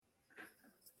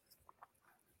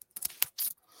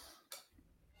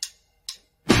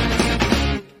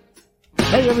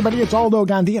Hey everybody, it's Aldo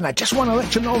Gandhi, and I just want to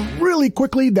let you know really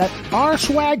quickly that our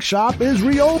swag shop is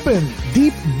reopened.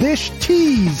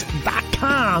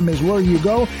 DeepDishTees.com is where you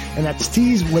go, and that's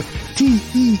tees with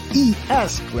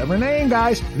T-E-E-S. Clever name,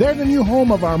 guys. They're the new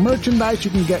home of our merchandise. You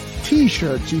can get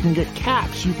t-shirts, you can get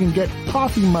caps, you can get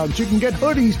coffee mugs, you can get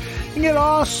hoodies, you can get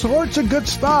all sorts of good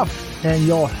stuff, and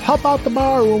you'll help out the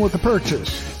bar room with the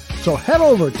purchase. So head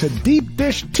over to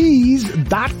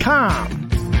DeepDishTees.com.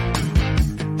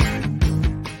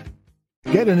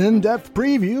 Get an in-depth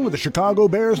preview of the Chicago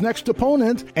Bears' next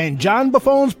opponent and John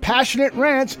Buffone's passionate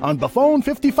rants on Buffone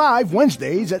 55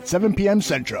 Wednesdays at 7 p.m.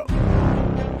 Central.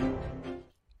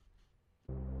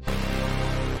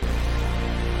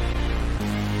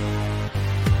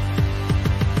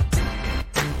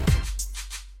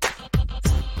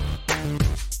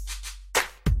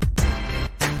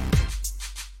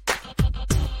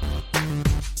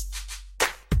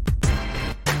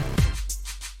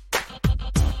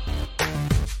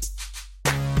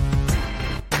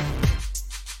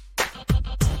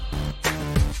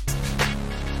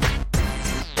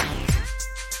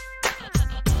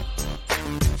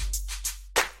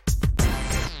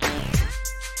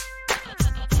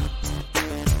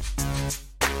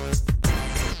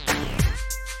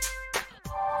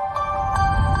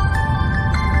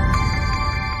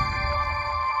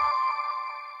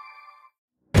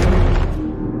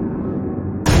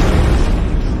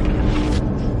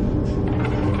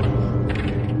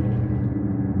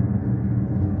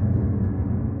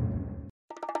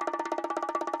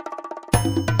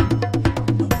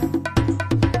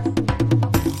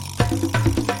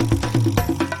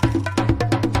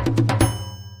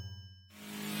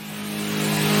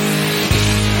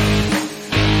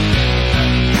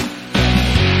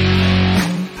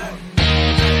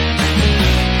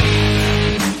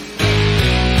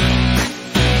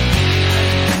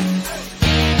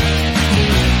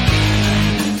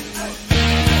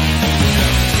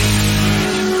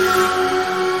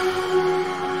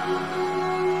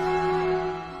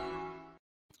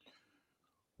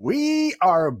 We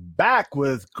are back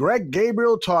with Greg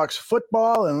Gabriel Talks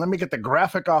Football, and let me get the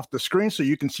graphic off the screen so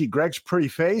you can see Greg's pretty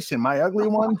face and my ugly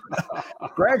one.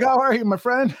 Greg, how are you, my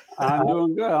friend? I'm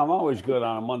doing good. I'm always good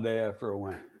on a Monday after a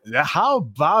win. How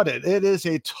about it? It is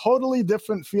a totally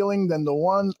different feeling than the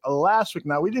one last week.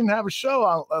 Now, we didn't have a show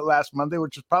on last Monday,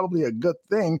 which is probably a good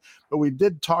thing, but we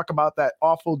did talk about that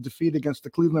awful defeat against the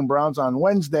Cleveland Browns on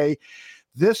Wednesday.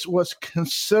 This was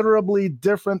considerably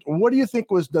different. What do you think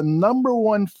was the number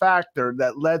one factor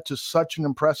that led to such an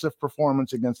impressive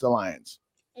performance against the Lions?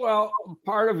 Well,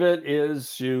 part of it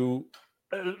is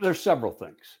there's several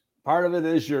things. Part of it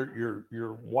is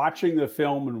you're watching the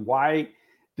film and why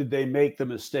did they make the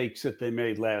mistakes that they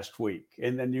made last week?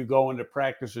 And then you go into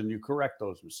practice and you correct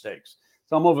those mistakes.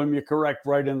 Some of them you correct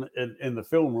right in the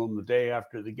film room the day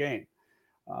after the game.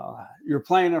 You're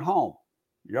playing at home.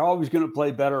 You're always going to play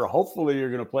better. Hopefully,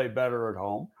 you're going to play better at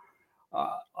home.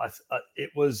 It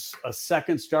was a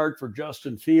second start for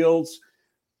Justin Fields.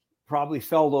 Probably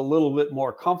felt a little bit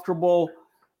more comfortable.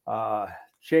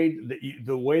 Changed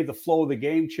the way the flow of the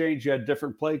game changed. You had a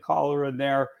different play caller in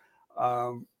there,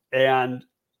 and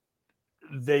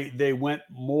they went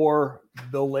more.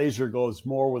 Bill Lazor goes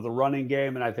more with the running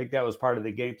game, and I think that was part of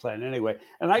the game plan anyway.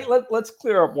 And let's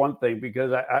clear up one thing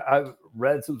because I've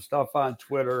read some stuff on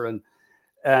Twitter and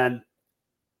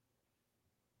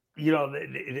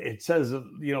it says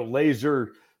Lazor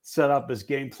set up his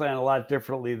game plan a lot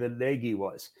differently than Nagy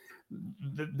was.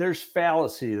 There's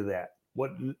fallacy to that.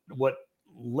 What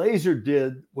Lazor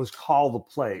did was call the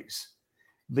plays.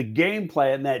 The game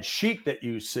plan, that sheet that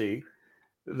you see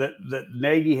that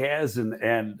Nagy has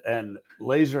and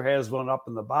Lazor has one up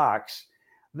in the box,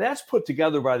 that's put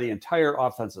together by the entire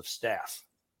offensive staff.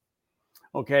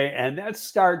 Okay, and that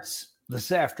starts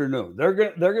this afternoon. They're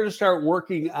going to start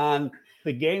working on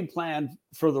the game plan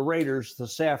for the Raiders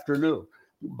this afternoon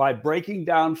by breaking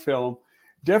down film.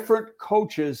 Different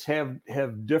coaches have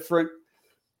different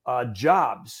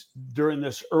jobs during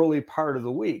this early part of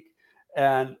the week.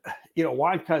 And,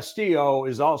 Juan Castillo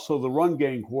is also the run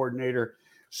game coordinator.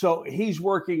 So he's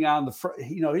working on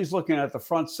he's looking at the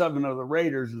front seven of the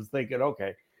Raiders and thinking,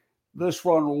 okay, this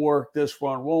run will work, this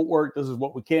run won't work, this is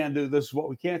what we can do, this is what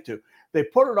we can't do. They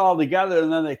put it all together, and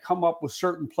then they come up with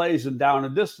certain plays in down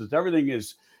and distance. Everything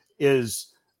is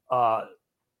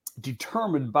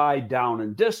determined by down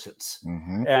and distance,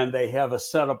 and they have a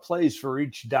set of plays for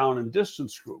each down and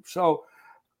distance group. So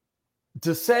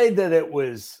to say that it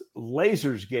was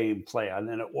Lazor's game plan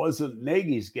and it wasn't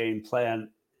Nagy's game plan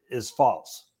is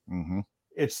false.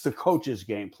 It's the coach's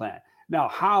game plan. Now,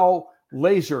 how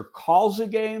Lazor calls a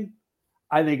game,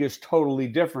 I think is totally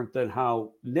different than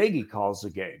how Nagy calls the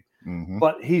game. Mm-hmm.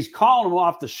 But he's calling them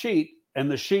off the sheet, and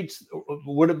the sheets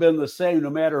would have been the same no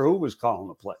matter who was calling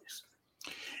the plays.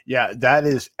 Yeah, that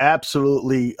is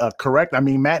absolutely correct. I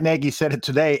mean, Matt Nagy said it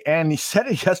today, and he said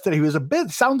it yesterday. He was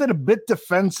sounded a bit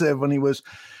defensive when he was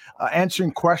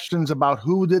answering questions about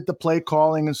who did the play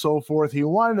calling and so forth. He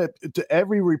wanted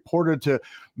every reporter to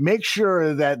make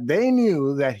sure that they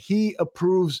knew that he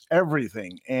approves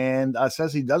everything, and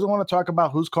says he doesn't want to talk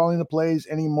about who's calling the plays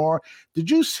anymore.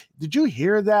 Did you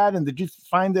hear that, and did you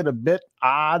find it a bit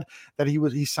odd that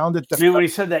he sounded? You mean when he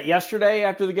said that yesterday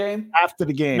after the game? After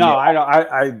the game, no, yeah.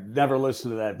 I never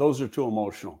listened to that. Those are too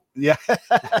emotional. Yeah,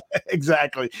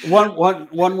 exactly. One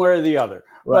way or the other.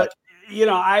 Right. But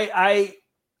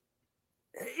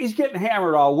he's getting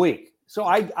hammered all week. So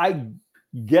I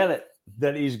get it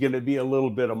that he's going to be a little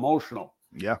bit emotional.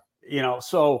 Yeah.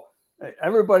 So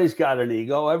everybody's got an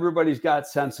ego. Everybody's got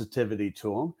sensitivity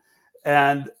to them.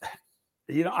 And,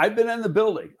 I've been in the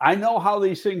building. I know how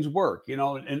these things work,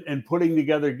 and putting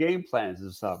together game plans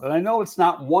and stuff. And I know it's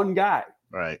not one guy.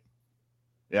 Right.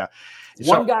 Yeah.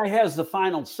 One guy has the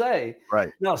final say. Right.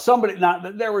 No,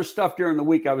 there was stuff during the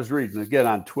week I was reading again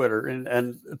on Twitter,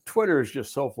 and Twitter is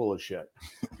just so full of shit.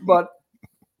 But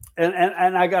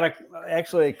and I got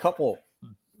a couple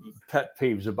pet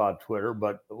peeves about Twitter,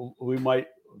 but we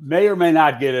may or may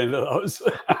not get into those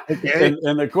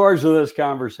in the course of this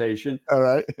conversation. All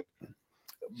right.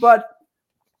 But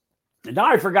now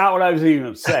I forgot what I was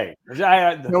even saying. Let's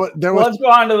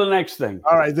go on to the next thing.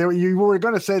 All right. You were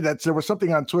going to say that there was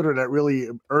something on Twitter that really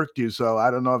irked you. So I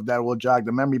don't know if that will jog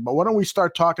the memory. But why don't we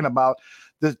start talking about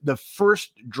the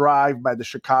first drive by the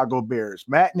Chicago Bears?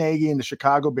 Matt Nagy and the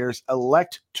Chicago Bears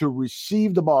elect to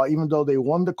receive the ball, even though they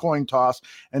won the coin toss.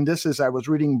 And I was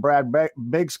reading Brad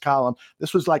Biggs' column.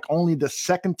 This was like only the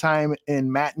second time in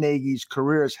Matt Nagy's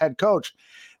career as head coach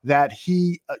that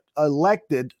he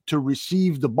elected to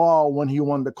receive the ball when he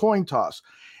won the coin toss.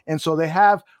 And so they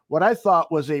have what I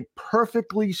thought was a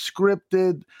perfectly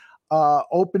scripted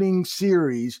opening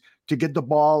series to get the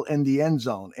ball in the end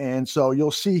zone. And so you'll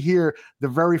see here, the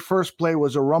very first play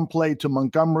was a run play to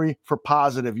Montgomery for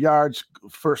positive yards,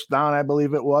 first down, I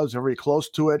believe it was, very close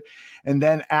to it. And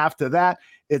then after that,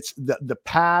 it's the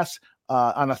pass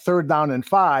on a 3rd down and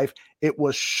 5. It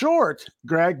was short,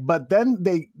 Greg, but then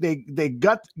they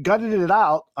gutted it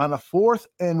out on a 4th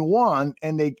and 1,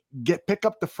 and they pick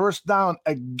up the first down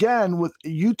again.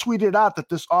 You tweeted out that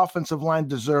this offensive line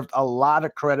deserved a lot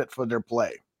of credit for their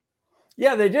play.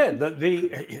 Yeah, they did.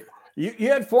 You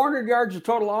had 400 yards of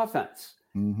total offense,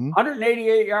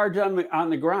 188 yards on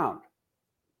the ground.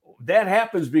 That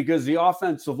happens because the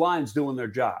offensive line's doing their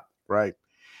job. Right.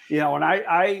 And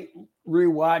I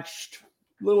rewatched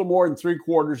a little more than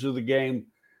 3/4 of the game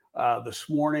this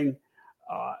morning.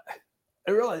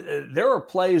 There were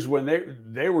plays when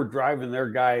they were driving their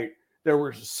guy. There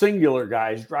were singular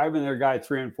guys driving their guy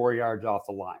 3 and 4 yards off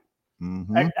the line.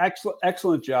 Mm-hmm.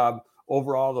 Excellent job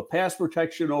overall. The pass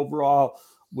protection overall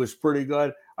was pretty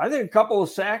good. I think a couple of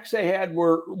sacks they had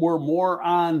were more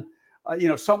on.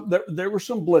 There were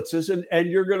some blitzes, and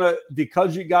you're gonna,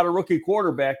 because you got a rookie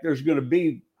quarterback, there's gonna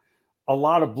be a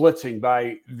lot of blitzing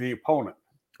by the opponent,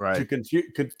 right, to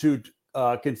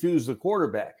confuse the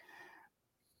quarterback.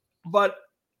 But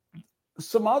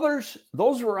some others,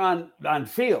 those were on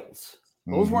Fields.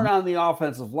 Those weren't on the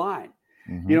offensive line.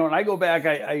 Mm-hmm. And I go back.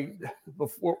 I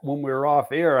before, when we were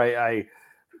off air, I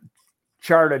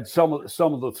charted some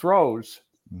of the throws,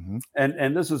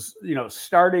 and this is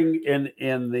starting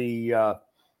in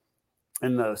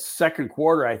the second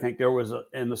quarter. I think there was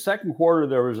in the second quarter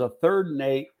there was a 3rd and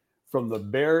 8 from the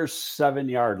Bears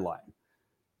 7-yard line.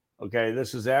 Okay,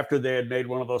 this is after they had made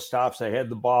one of those stops. They had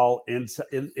the ball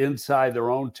inside their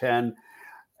own 10,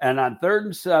 and on 3rd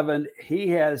and 7, he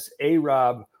has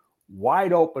A-Rob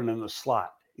wide open in the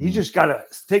slot. He just got to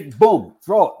throw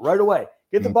it right away.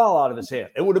 Get the ball out of his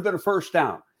hand. It would have been a first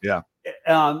down. Yeah.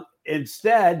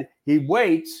 Instead, he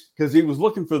waits because he was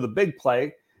looking for the big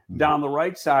play down the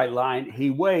right sideline.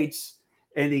 He waits,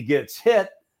 and he gets hit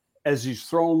as he's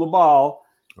throwing the ball.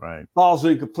 Right. Ball's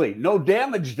incomplete. No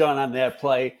damage done on that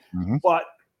play, but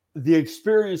the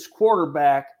experienced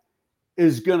quarterback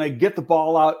is going to get the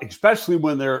ball out, especially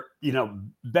when they're,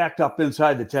 backed up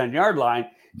inside the 10-yard line.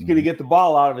 He's going to get the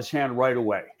ball out of his hand right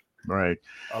away. Right.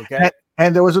 Okay.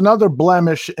 And there was another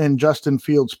blemish in Justin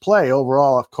Fields' play.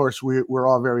 Overall, of course, we're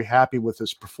all very happy with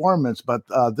his performance, but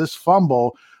this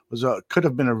fumble could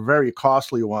have been a very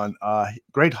costly one.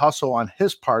 Great hustle on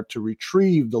his part to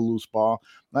retrieve the loose ball.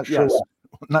 Not sure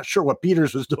not sure what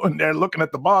Peters was doing there, looking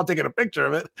at the ball, taking a picture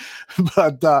of it.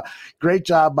 But great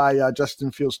job by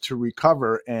Justin Fields to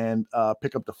recover and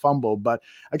pick up the fumble. But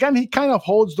again, he kind of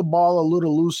holds the ball a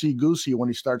little loosey-goosey when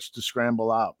he starts to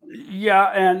scramble out. Yeah,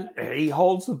 and he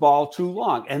holds the ball too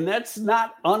long. And that's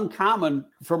not uncommon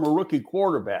from a rookie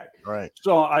quarterback. Right.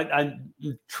 So I'm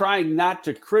trying not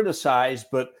to criticize,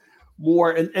 but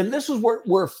more, and this is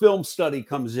where film study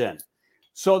comes in.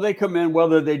 So they come in,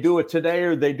 whether they do it today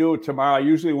or they do it tomorrow.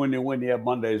 Usually when they win, you have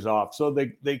Mondays off. So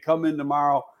they come in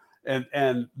tomorrow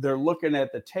and they're looking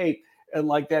at the tape. And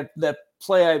like that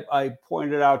play I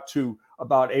pointed out to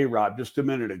about A-Rob just a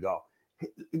minute ago,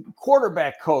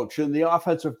 quarterback coach and the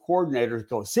offensive coordinators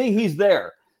go, see, he's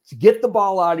there. So get the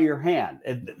ball out of your hand.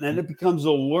 And then it becomes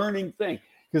a learning thing.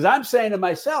 Because I'm saying to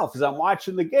myself, as I'm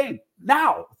watching the game,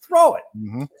 now throw it.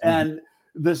 Mm-hmm. And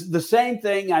the same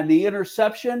thing on the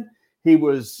interception. He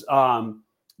was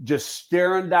just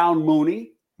staring down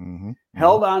Mooney,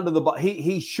 held on to the ball.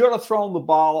 He should have thrown the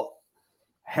ball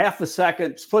half a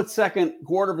second, split second,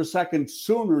 quarter of a second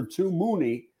sooner to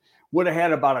Mooney, would have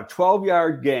had about a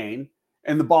 12-yard gain,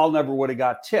 and the ball never would have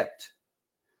got tipped.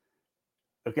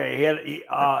 Okay,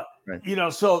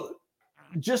 right. So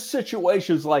just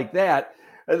situations like that.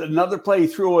 Another play, he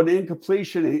threw an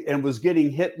incompletion and was getting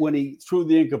hit when he threw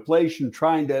the incompletion,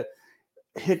 trying to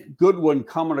hit Goodwin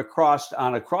coming across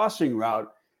on a crossing route.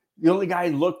 The only guy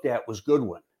he looked at was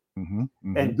Goodwin.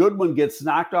 And Goodwin gets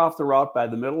knocked off the route by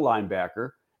the middle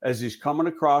linebacker as he's coming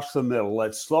across the middle.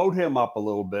 That slowed him up a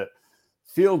little bit.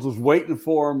 Fields was waiting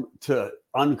for him to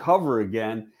uncover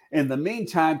again. In the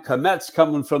meantime, Kmet's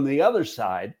coming from the other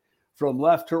side, from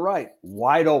left to right,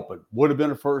 wide open. Would have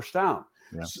been a first down.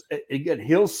 Yeah. So, again,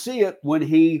 he'll see it when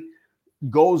he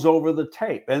goes over the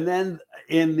tape. And then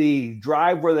in the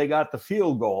drive where they got the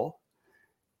field goal,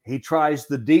 he tries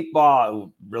the deep ball. It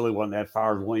really wasn't that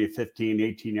far. It was only a 15,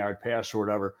 18-yard pass or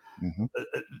whatever,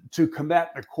 to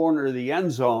Kmet the corner of the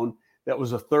end zone. That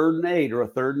was a 3rd and 8 or a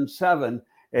 3rd and 7.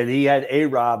 And he had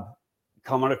A-Rob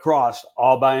coming across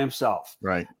all by himself.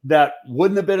 Right. That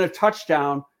wouldn't have been a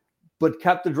touchdown, but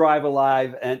kept the drive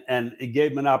alive, and it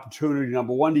gave him an opportunity,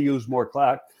 number one, to use more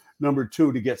clock, number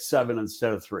two, to get 7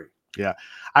 instead of 3. Yeah,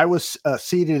 I was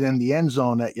seated in the end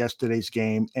zone at yesterday's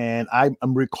game, and I'm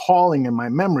recalling in my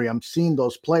memory, I'm seeing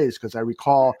those plays because I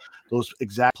recall those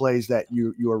exact plays that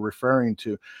you are referring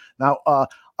to. Now,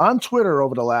 on Twitter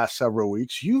over the last several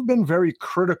weeks, you've been very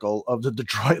critical of the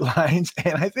Detroit Lions,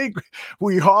 and I think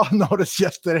we all noticed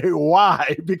yesterday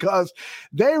why, because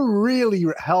they really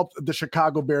helped the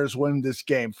Chicago Bears win this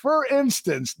game. For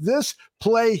instance, this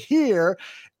play here,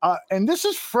 and this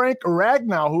is Frank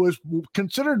Ragnow, who is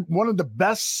considered one of the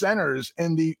best centers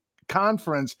in the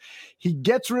conference. He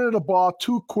gets rid of the ball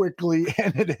too quickly,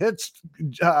 and it hits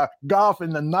Goff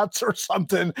in the nuts or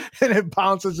something, and it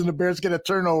bounces, and the Bears get a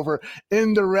turnover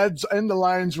in the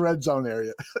Lions red zone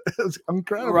area. It's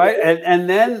incredible, right? And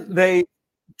then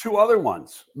two other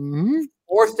ones.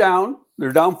 4th down,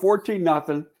 they're down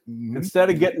 14-0. Instead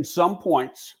of getting some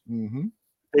points,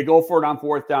 they go for it on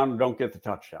 4th down and don't get the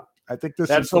touchdown. I think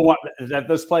that's the one. Is that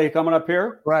this play coming up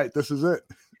here? Right. This is it.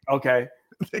 Okay.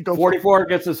 44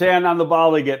 gets his hand on the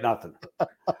ball. They get nothing.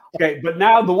 Okay. But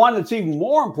now the one that's even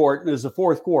more important is the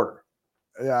 4th quarter.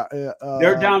 Yeah.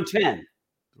 They're down 10.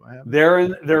 They're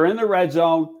in the red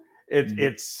zone.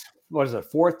 It's what is it?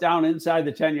 4th down inside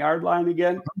the 10-yard line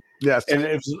again. Yes. And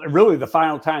it's really the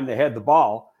final time they had the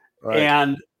ball. Right.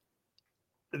 And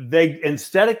they,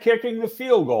 instead of kicking the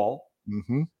field goal,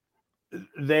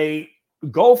 they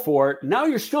go for it. Now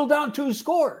you're still down 2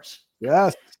 scores.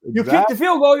 Yes. Exactly. You kick the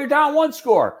field goal, you're down 1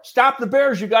 score. Stop the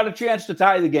Bears, you got a chance to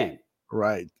tie the game.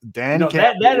 Right.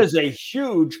 That is a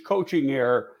huge coaching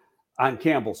error on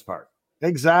Campbell's part.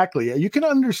 Exactly. You can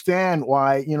understand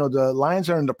why, the Lions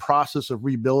are in the process of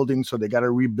rebuilding, so they got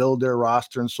to rebuild their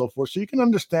roster and so forth. So you can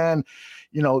understand,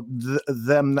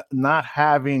 them not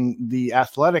having the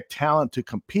athletic talent to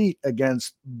compete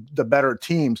against the better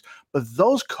teams. But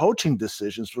those coaching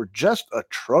decisions were just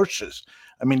atrocious.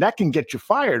 I mean, that can get you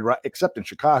fired, right? Except in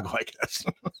Chicago, I guess.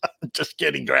 Just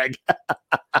kidding, Greg.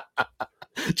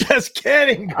 Just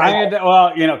kidding.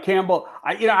 Campbell.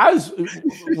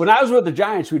 When I was with the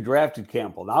Giants, we drafted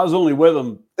Campbell. Now I was only with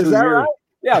him 2 years. Is that right?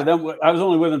 Yeah, then I was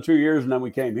only with him 2 years, and then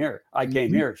we came here. I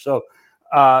came here. So,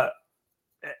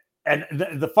 and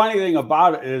the funny thing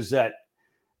about it is that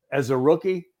as a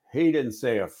rookie, he didn't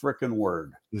say a freaking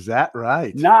word. Is that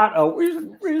right? He's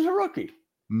a rookie.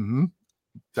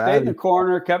 Stayed in the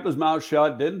corner, kept his mouth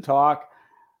shut, didn't talk.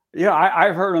 Yeah,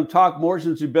 I've heard him talk more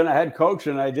since he's been a head coach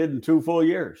than I did in 2 full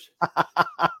years.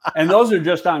 And those are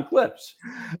just on clips.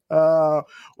 Well,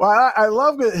 I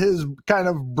love his kind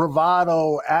of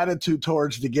bravado attitude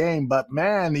towards the game, but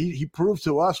man, he proved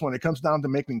to us when it comes down to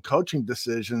making coaching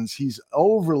decisions, he's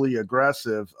overly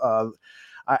aggressive.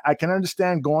 I can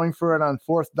understand going for it on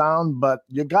fourth down, but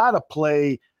you got to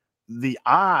play the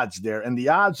odds there. And the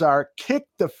odds are kick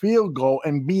the field goal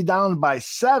and be down by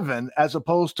 7 as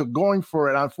opposed to going for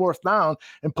it on fourth down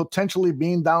and potentially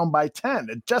being down by 10.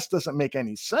 It just doesn't make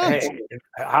any sense. Hey,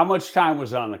 how much time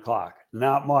was on the clock?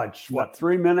 Not much. What,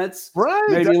 3 minutes? Right.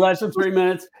 Maybe less than 3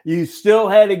 minutes. You still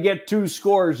had to get 2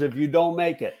 scores if you don't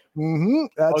make it.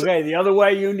 Okay, the other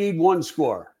way, you need 1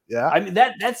 score. Yeah. I mean,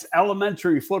 that's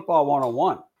elementary football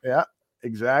 101. Yeah,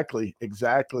 exactly.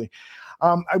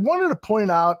 I wanted to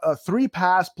point out 3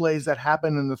 pass plays that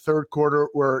happened in the third quarter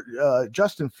where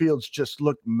Justin Fields just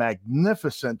looked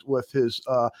magnificent with his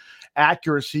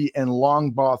accuracy and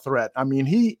long ball threat. I mean,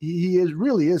 he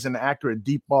really is an accurate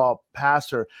deep ball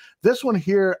passer. This one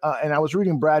here, and I was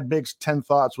reading Brad Biggs' 10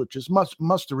 Thoughts, which is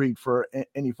must read for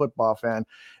any football fan.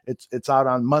 It's out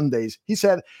on Mondays. He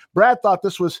said Brad thought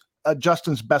this was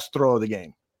Justin's best throw of the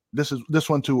game. This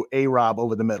one to A-Rob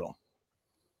over the middle.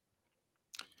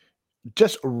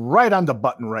 Just right on the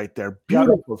button right there.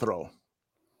 Beautiful throw.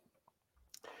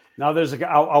 Now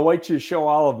I'll wait till you show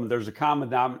all of them. There's a common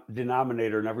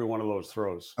denominator in every one of those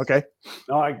throws. Okay.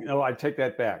 No, I take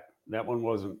that back. That one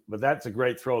wasn't, but that's a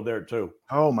great throw there too.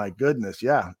 Oh my goodness.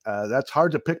 Yeah. That's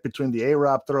hard to pick between the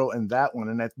A-Rob throw and that one.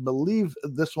 And I believe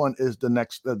this one is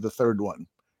the third one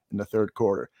in the third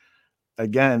quarter.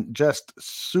 Again, just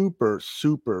super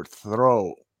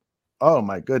throw. Oh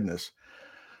my goodness.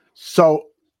 So,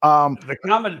 the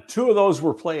common 2 of those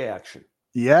were play action.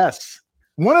 Yes,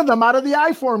 one of them out of the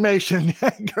I formation.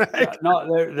 No,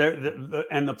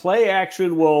 and the play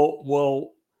action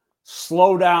will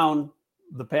slow down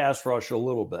the pass rush a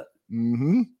little bit.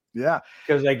 Mm-hmm. Yeah,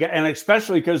 because and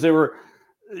especially because they were,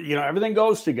 everything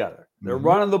goes together. They're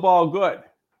running the ball good,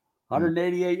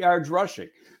 188 yards rushing.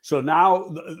 So now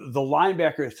the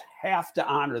linebackers have to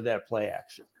honor that play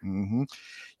action. Mm-hmm.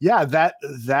 Yeah, that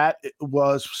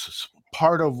was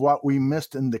part of what we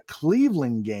missed in the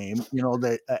Cleveland game.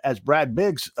 As Brad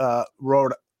Biggs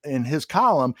wrote in his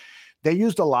column, they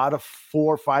used a lot of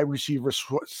 4 or 5 receiver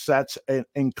sets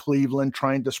in Cleveland,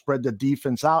 trying to spread the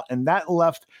defense out, and that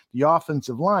left the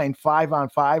offensive line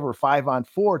 5-on-5 or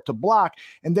 5-on-4 to block,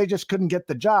 and they just couldn't get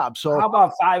the job. So how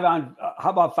about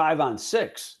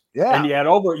 5-on-6? Yeah, and you had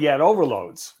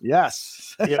overloads.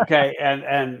 Yes. Okay,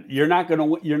 and you're not gonna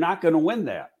win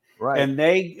that. Right. And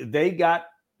they got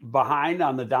behind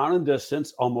on the down and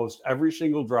distance almost every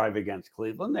single drive against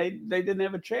Cleveland. They didn't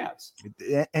have a chance.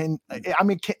 And I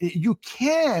mean, you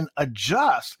can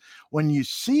adjust when you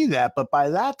see that, but by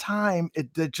that time,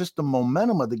 just the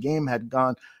momentum of the game had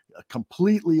gone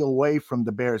completely away from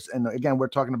the Bears. And again, we're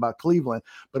talking about Cleveland,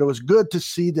 but it was good to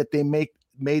see that they made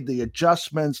the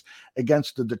adjustments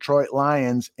against the Detroit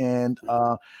Lions, and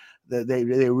they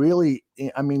really,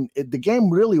 I mean, the game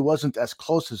really wasn't as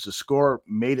close as the score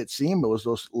made it seem. It was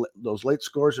those late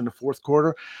scores in the fourth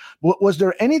quarter. Was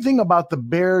there anything about the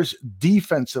Bears'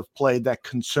 defensive play that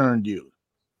concerned you?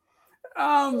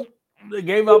 They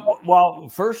gave up. Well,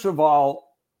 first of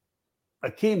all,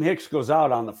 Akeem Hicks goes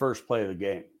out on the first play of the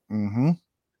game. Mm-hmm.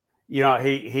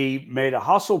 He made a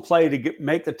hustle play to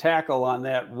make the tackle on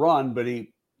that run, but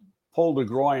he pulled a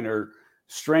groin or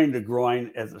strained a groin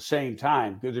at the same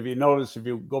time. Because if you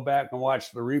go back and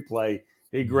watch the replay,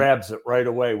 he grabs it right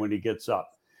away when he gets up.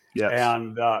 Yes.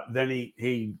 And then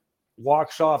he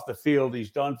walks off the field.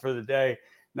 He's done for the day.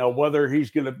 Now, whether he's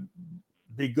going to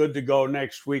be good to go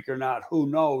next week or not, who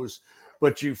knows?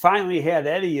 But you finally had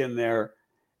Eddie in there,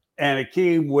 and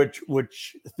Akeem,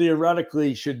 which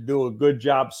theoretically should do a good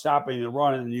job stopping the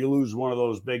run, and you lose one of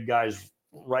those big guys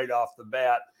right off the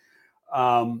bat.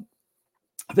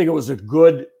 I think it was a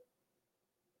good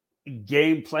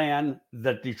game plan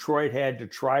that Detroit had to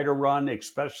try to run,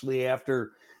 especially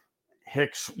after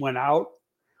Hicks went out.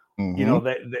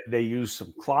 Mm-hmm. They used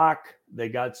some clock. They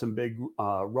got some big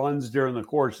runs during the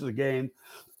course of the game.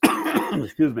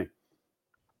 Excuse me.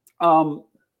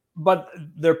 But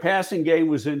their passing game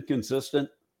was inconsistent.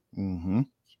 Mm-hmm.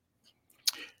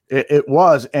 It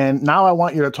was. And now I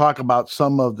want you to talk about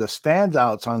some of the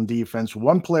standouts on defense.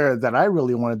 One player that I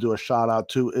really want to do a shout out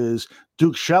to is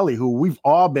Duke Shelley, who we've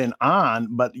all been on,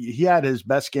 but he had his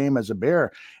best game as a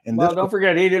Bear. And don't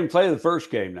forget, he didn't play the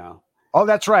first game now. Oh,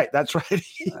 that's right. That's right.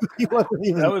 He wasn't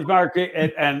even. That was Mark.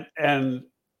 And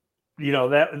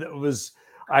that was,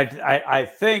 I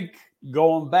think,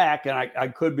 going back, and I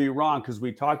could be wrong because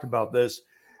we talked about this,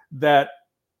 that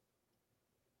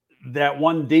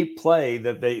one deep play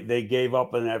that they gave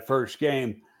up in that first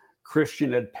game,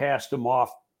 Christian had passed him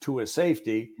off to a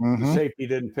safety. Mm-hmm. The safety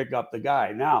didn't pick up the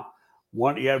guy. Now,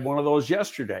 he had one of those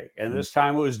yesterday, and this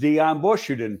time it was Deion Bush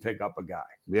who didn't pick up a guy.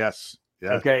 Yes.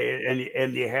 Okay,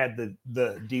 and you had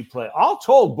the deep play. All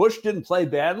told, Bush didn't play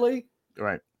badly,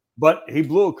 right? But he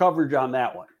blew a coverage on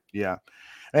that one. Yeah.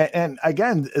 And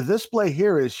again, this play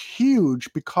here is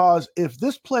huge because if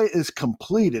this play is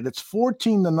completed, it's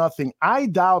 14-0. I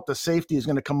doubt the safety is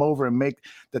going to come over and make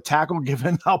the tackle,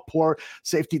 given how poor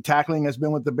safety tackling has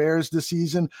been with the Bears this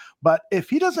season. But if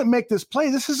he doesn't make this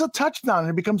play, this is a touchdown, and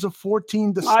it becomes a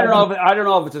 14-7. I don't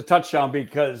know if it's a touchdown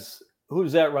because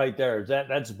who's that right there?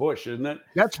 That's Bush, isn't it?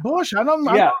 That's Bush. I don't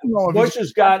know. If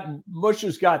Bush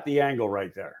has got the angle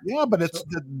right there. Yeah, but it's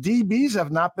the DBs have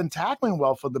not been tackling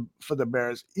well for the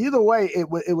Bears. Either way,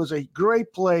 it was a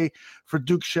great play for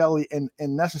Duke Shelley and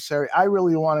necessary. I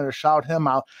really wanted to shout him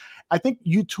out. I think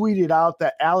you tweeted out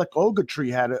that Alec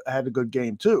Ogletree had a good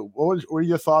game too. What were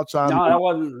your thoughts on? No,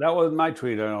 that wasn't my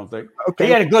tweet. I don't think. Okay.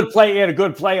 He had a good play. He had a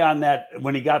good play on that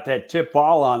when he got that tip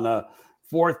ball on the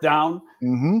fourth down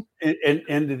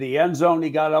into the end zone. He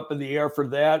got up in the air for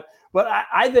that. But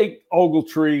I think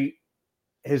Ogletree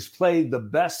has played the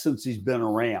best since he's been a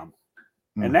Ram,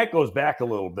 and that goes back a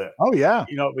little bit. Oh yeah,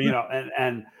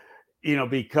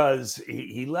 because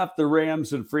he left the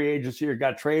Rams in free agency or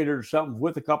got traded or something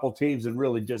with a couple teams and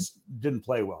really just didn't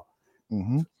play well.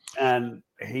 And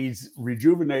he's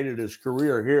rejuvenated his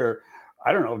career here.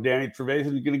 I don't know if Danny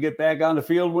Trevathan is going to get back on the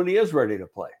field when he is ready to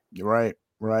play.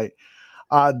 Right.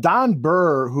 Don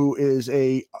Burr, who is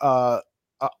a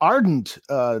ardent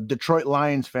Detroit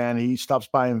Lions fan, he stops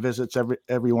by and visits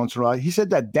every once in a while. He said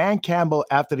that Dan Campbell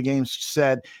after the game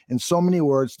said in so many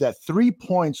words that 3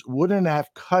 points wouldn't have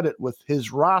cut it with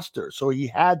his roster. So he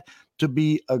had to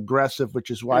be aggressive, which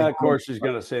is why. Yeah, of course he's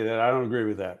going to say that. I don't agree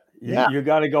with that. You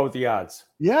got to go with the odds.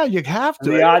 Yeah, you have to.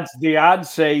 The odds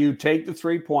say you take the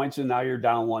 3 points and now you're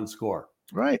down one score.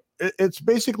 Right. It's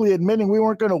basically admitting we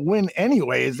weren't going to win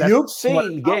anyway. You've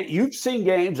seen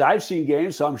games. I've seen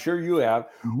games, so I'm sure you have,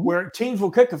 where teams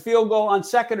will kick a field goal on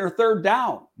second or third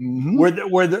down,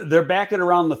 where they're back at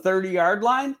around the 30-yard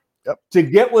line to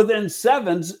get within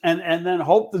sevens and then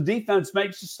hope the defense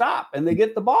makes a stop and they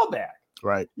get the ball back.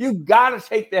 Right. You've got to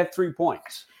take that 3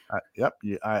 points.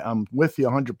 I'm with you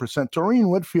 100%. Taureen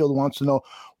Whitfield wants to know,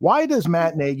 why does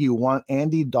Matt Nagy want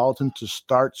Andy Dalton to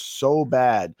start so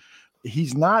bad?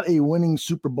 He's not a winning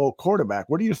Super Bowl quarterback.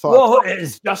 What are your thoughts? Well,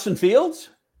 is Justin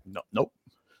Fields? No, nope.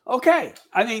 Okay.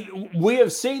 I mean, we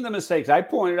have seen the mistakes. I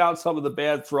pointed out some of the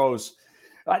bad throws.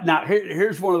 Now,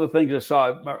 here's one of the things I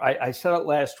saw. I said it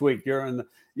last week during the,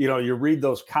 you read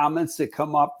those comments that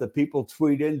come up that people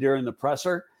tweet in during the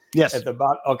presser. Yes.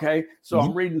 Okay. So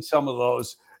I'm reading some of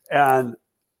those, and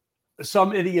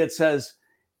some idiot says,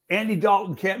 Andy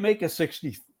Dalton can't make a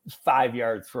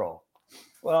 65-yard throw.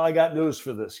 Well, I got news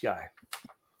for this guy.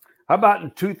 How about in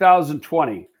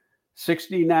 2020,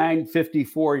 69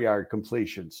 54-yard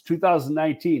completions.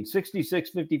 2019, 66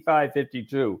 55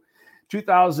 52.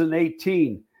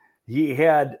 2018, he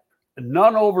had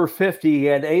none over 50. He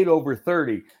had 8 over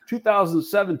 30.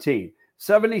 2017,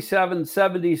 77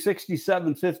 70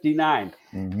 67 59.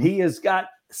 He has got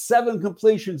 7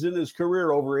 completions in his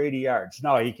career over 80 yards.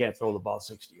 No, he can't throw the ball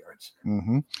 60 yards.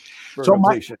 So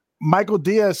Michael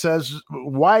Diaz says,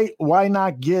 why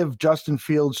not give Justin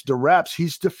Fields the reps?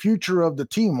 He's the future of the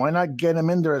team. Why not get him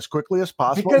in there as quickly as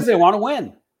possible? Because they want to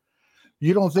win.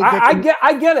 You don't think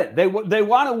I get it. They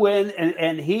want to win,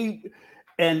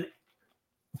 and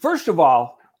first of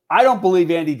all, I don't believe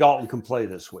Andy Dalton can play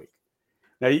this week.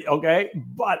 Now, okay,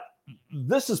 but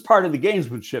this is part of the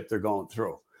gamesmanship they're going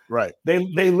through. Right.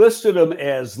 They listed him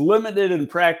as limited in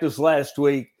practice last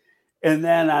week, and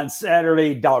then on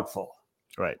Saturday, doubtful.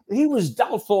 Right. He was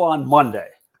doubtful on Monday.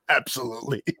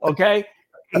 Absolutely. Okay.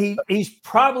 He's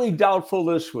probably doubtful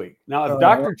this week. Now, if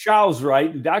Dr. Chow's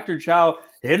right, and Dr. Chow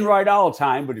didn't right all the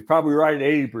time, but he's probably right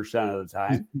 80% of the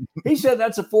time. He said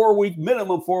that's a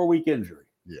minimum 4-week injury.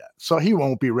 Yeah. So he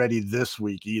won't be ready this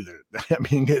week either. I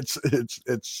mean, it's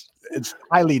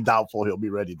highly doubtful he'll be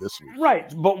ready this week.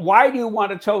 Right. But why do you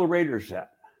want to tell the Raiders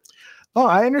that? Oh,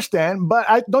 I understand,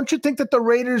 but don't you think that the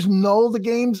Raiders know the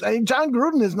games? I mean, John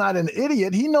Gruden is not an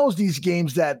idiot. He knows these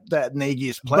games that Nagy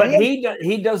is playing. But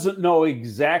he doesn't know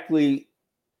exactly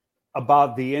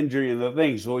about the injury and the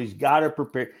thing, so he's got to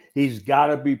prepare. He's got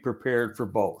to be prepared for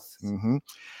both.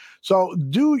 So,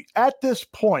 at this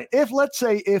point,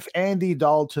 if Andy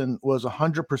Dalton was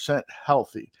 100%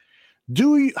 healthy,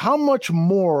 how much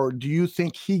more do you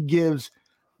think he gives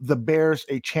the Bears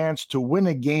a chance to win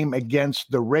a game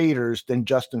against the Raiders than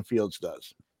Justin Fields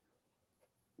does?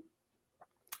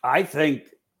 I think,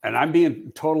 and I'm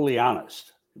being totally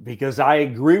honest, because I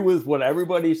agree with what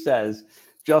everybody says,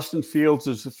 Justin Fields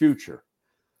is the future.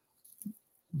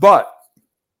 But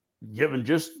given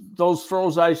just those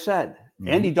throws I said,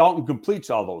 Andy Dalton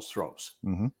completes all those throws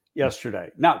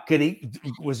yesterday. Now,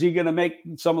 was he going to make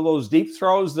some of those deep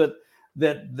throws that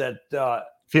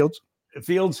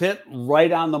Fields hit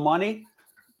right on the money?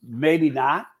 Maybe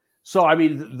not. So, I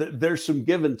mean, there's some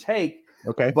give and take.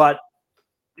 Okay. But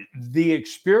the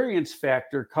experience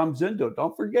factor comes into it.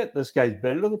 Don't forget, this guy's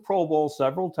been to the Pro Bowl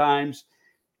several times.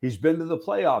 He's been to the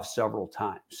playoffs several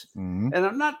times. And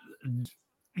I'm not,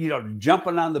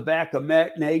 jumping on the back of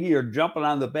Matt Nagy or jumping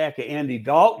on the back of Andy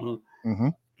Dalton.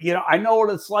 I know what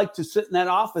it's like to sit in that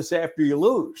office after you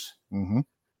lose.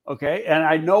 Okay. And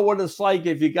I know what it's like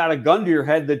if you got a gun to your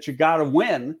head that you got to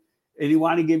win and you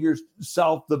want to give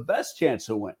yourself the best chance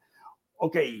to win.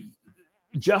 Okay.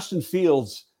 Justin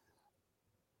Fields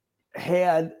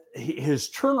had his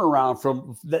turnaround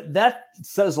from that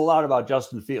says a lot about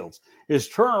Justin Fields. His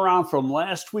turnaround from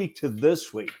last week to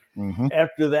this week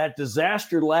after that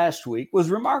disaster last week was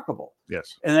remarkable.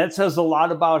 Yes. And that says a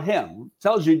lot about him. It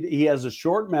tells you he has a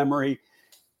short memory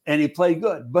and he played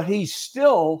good, but he's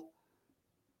still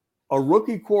a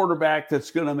rookie quarterback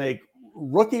that's going to make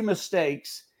rookie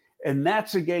mistakes. And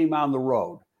that's a game on the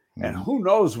road. And who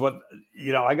knows what,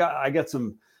 I got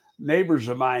some neighbors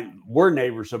of mine,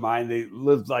 they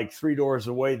lived like 3 doors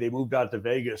away. They moved out to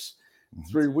Vegas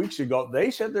 3 weeks ago. They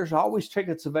said there's always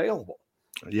tickets available.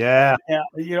 Yeah.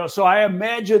 And, so I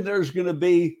imagine there's going to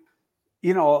be,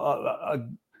 a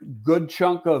good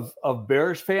chunk of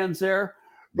Bears fans there,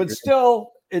 but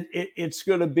still it's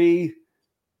going to be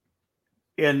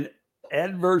in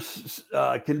adverse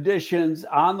conditions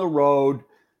on the road.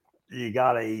 You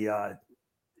got a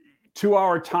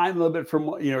 2-hour time limit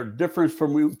from difference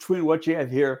between what you have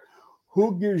here.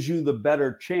 Who gives you the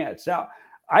better chance? Now,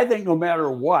 I think no matter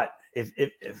what, if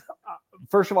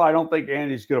first of all, I don't think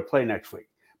Andy's going to play next week,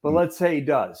 but let's say he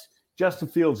does. Justin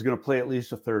Fields is going to play at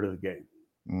least a third of the game.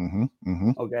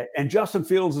 Okay, and Justin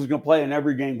Fields is going to play in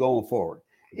every game going forward,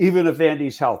 even if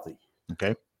Andy's healthy.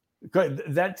 Okay,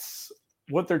 that's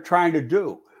what they're trying to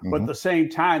do, but at the same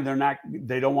time,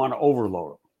 they don't want to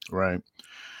overload him. Right.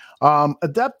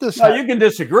 Adeptus. No, you can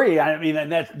disagree. I mean,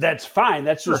 and that's fine.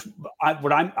 That's just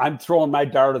what I'm throwing my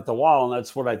dart at the wall, and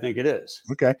that's what I think it is.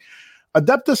 Okay.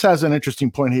 Adeptus has an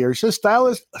interesting point here. He says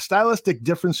stylistic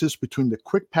differences between the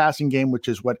quick passing game, which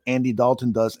is what Andy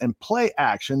Dalton does, and play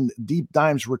action, deep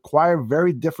dimes require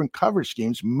very different coverage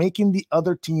schemes, making the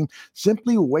other team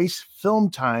simply waste film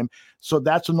time. So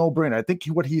that's a no-brainer. I think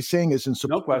what he's saying is in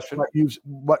support no question.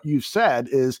 What you've said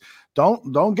is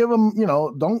don't give them,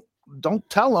 don't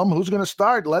tell them who's going to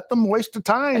start. Let them waste the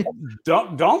time.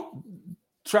 Don't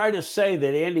try to say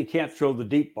that Andy can't throw the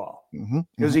deep ball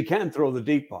because he can throw the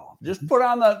deep ball. Just put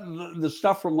on the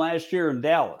stuff from last year in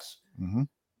Dallas.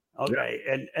 Okay.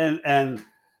 Yeah. And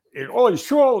he's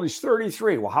too old. He's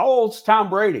 33. Well, how old's Tom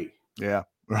Brady? Yeah.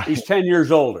 Right. He's 10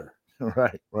 years older.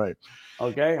 Right.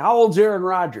 Okay. How old's Aaron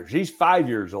Rodgers? He's 5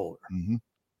 years older.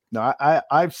 No,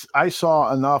 I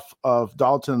saw enough of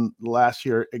Dalton last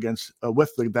year against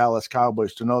with the Dallas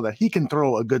Cowboys to know that he can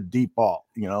throw a good deep ball.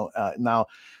 Now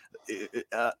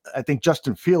I think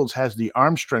Justin Fields has the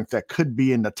arm strength that could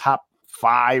be in the top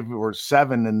 5 or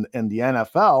 7 in the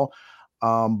NFL.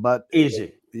 But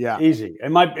easy.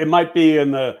 It might be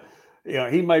in the,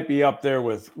 he might be up there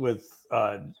with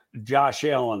Josh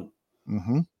Allen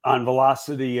on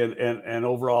velocity and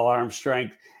overall arm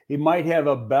strength. He might have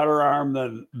a better arm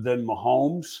than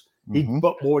Mahomes.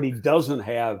 But what he doesn't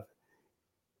have,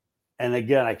 and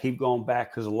again, I keep going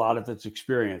back because a lot of it's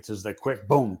experience, is the quick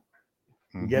boom,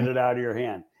 get it out of your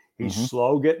hand. He's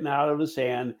slow getting out of his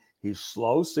hand. He's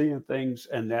slow seeing things,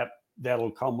 and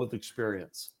that'll come with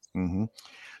experience.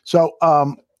 So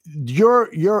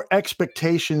your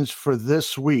expectations for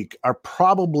this week are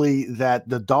probably that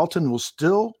the Dalton will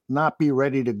still not be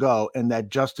ready to go and that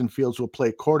Justin Fields will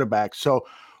play quarterback. So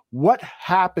what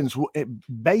happens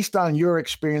based on your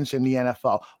experience in the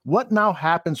NFL? What now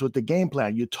happens with the game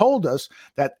plan? You told us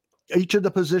that each of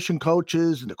the position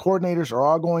coaches and the coordinators are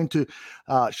all going to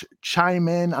chime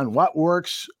in on what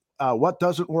works, what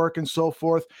doesn't work, and so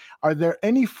forth. Are there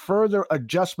any further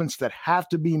adjustments that have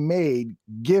to be made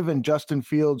given Justin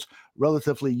Fields'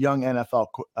 relatively young NFL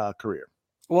career?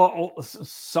 Well,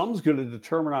 some's going to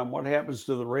determine on what happens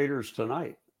to the Raiders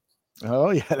tonight. Oh,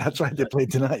 yeah, that's right. They play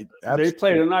tonight. Absolutely. They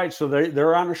play tonight, so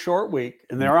they're on a short week,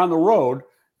 and they're on the road.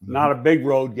 Not a big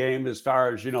road game as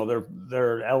far as,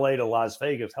 they're LA to Las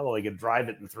Vegas. Hell, they could drive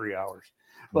it in 3 hours.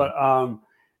 But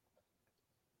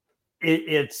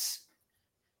it's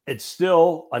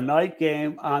still a night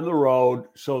game on the road.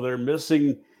 So they're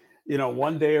missing,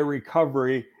 1 day of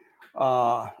recovery.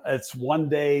 It's 1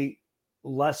 day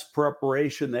less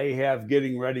preparation they have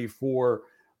getting ready for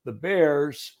the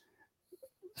Bears.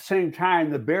 Same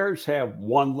time, the Bears have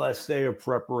 1 less day of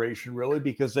preparation, really,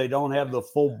 because they don't have the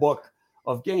full book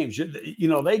of games.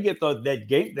 They get that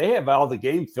game. They have all the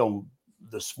game film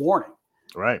this morning,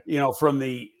 right?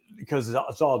 Because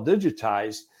it's all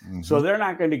digitized. Mm-hmm. So they're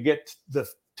not going to get the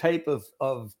tape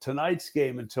of tonight's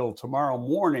game until tomorrow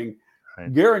morning.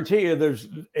 Right. Guarantee you,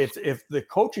 if the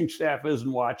coaching staff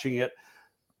isn't watching it,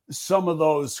 some of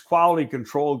those quality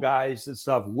control guys and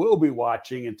stuff will be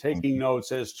watching and taking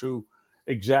notes as to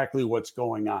exactly what's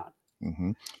going on.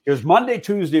 Because Monday,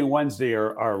 Tuesday, and Wednesday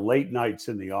are late nights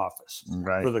in the office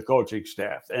for the coaching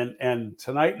staff, and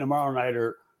tonight and tomorrow night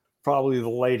are probably the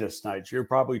latest nights. You're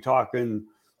probably talking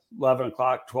 11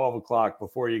 o'clock, 12 o'clock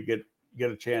before you get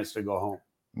a chance to go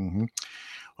home.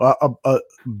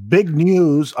 Big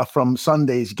news from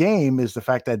Sunday's game is the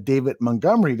fact that David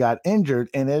Montgomery got injured,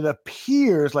 and it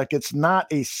appears like it's not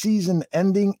a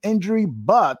season-ending injury,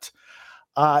 but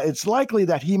it's likely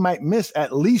that he might miss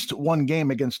at least 1 game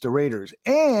against the Raiders.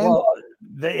 And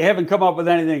they haven't come up with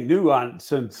anything new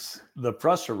since the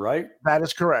presser, right? That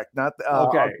is correct. Not okay.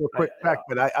 I'll do a quick fact,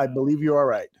 but I believe you are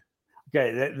right.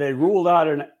 Okay, they ruled out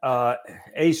an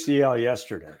ACL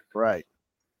yesterday. Right.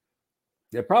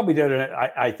 They probably did it.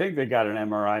 I think they got an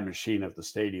MRI machine at the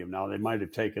stadium now. They might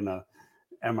have taken a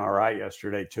MRI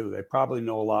yesterday too. They probably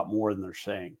know a lot more than they're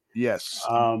saying. Yes.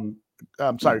 I'm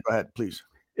sorry. Go ahead, please.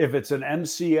 If it's an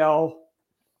MCL,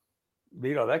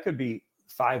 that could be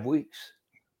 5 weeks,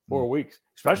 4 weeks,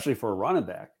 especially for a running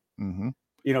back.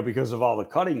 Because of all the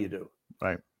cutting you do.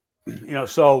 Right.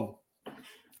 So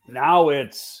now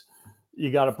you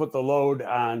got to put the load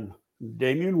on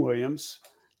Damian Williams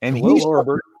and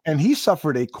he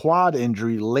suffered a quad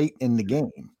injury late in the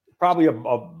game. Probably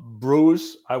a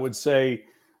bruise. I would say,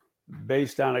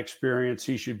 based on experience,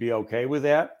 he should be okay with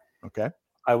that. Okay.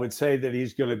 I would say that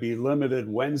he's going to be limited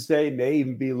Wednesday, may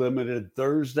even be limited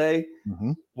Thursday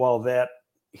while that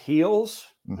heals.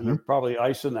 And they're probably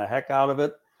icing the heck out of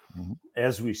it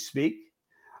as we speak.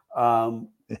 And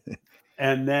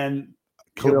then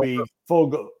he'll be full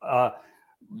go.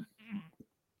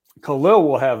 Khalil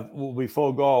will be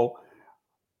full go.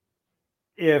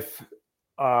 If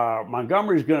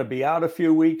Montgomery's going to be out a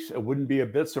few weeks, it wouldn't be a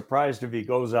bit surprised if he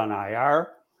goes on IR.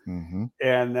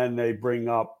 And then they bring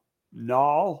up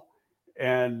Nall,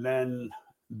 and then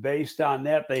based on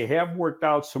that, they have worked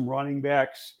out some running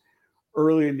backs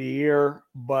early in the year,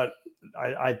 but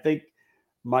I think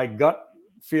my gut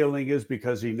feeling is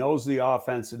because he knows the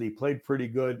offense and he played pretty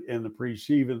good in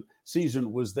the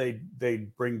season was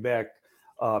they'd bring back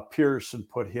Pierce and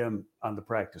put him on the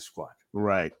practice squad.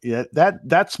 Right. Yeah,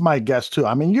 that's my guess too.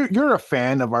 I mean, you're a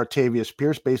fan of Artavius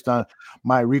Pierce based on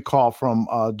my recall from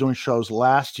doing shows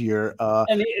last year.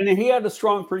 And he had a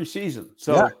strong preseason.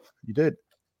 So yeah, he did.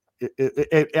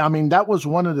 I mean, that was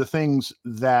one of the things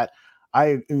that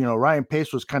Ryan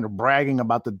Pace was kind of bragging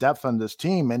about the depth on this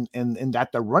team, and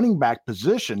at the running back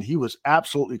position, he was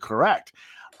absolutely correct.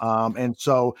 And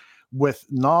so with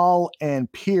Nall and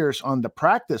Pierce on the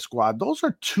practice squad, those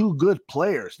are 2 good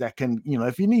players that can,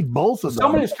 if you need both of them.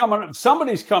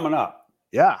 Somebody's coming up.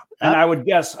 Yeah. And I would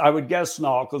guess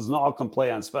Nall, because Nall can play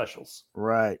on specials.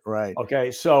 Right.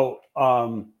 Okay. So,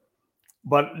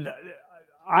 but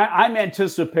I'm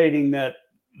anticipating that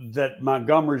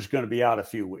Montgomery's going to be out a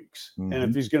few weeks. And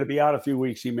if he's going to be out a few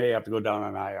weeks, he may have to go down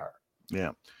on IR.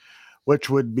 Yeah.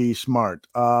 Which would be smart.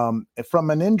 From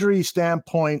an injury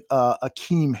standpoint,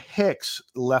 Akeem Hicks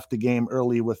left the game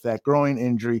early with that groin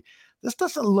injury. This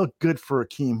doesn't look good for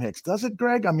Akeem Hicks, does it,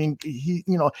 Greg? I mean,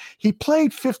 he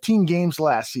played 15 games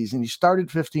last season. He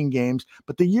started 15 games,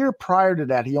 but the year prior to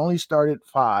that, he only started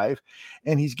 5,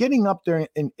 and he's getting up there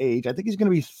in age. I think he's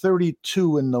going to be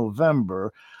 32 in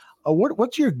November.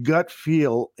 What's your gut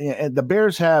feel? And the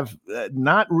Bears have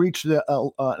not reached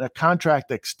a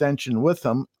contract extension with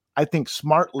him. I think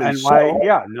smartly. And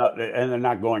and they're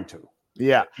not going to.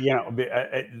 Yeah.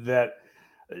 That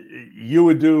you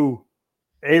would do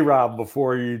A-Rob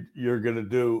before you're going to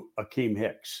do Akeem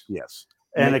Hicks. Yes.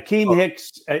 And Akeem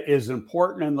Hicks is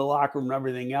important in the locker room and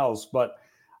everything else, but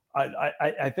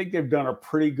I think they've done a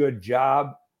pretty good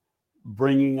job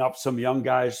bringing up some young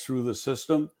guys through the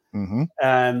system.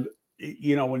 And,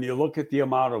 when you look at the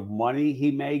amount of money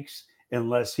he makes,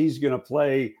 unless he's going to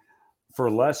play for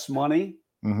less money,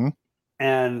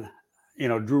 and,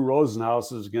 Drew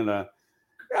Rosenhaus is going to,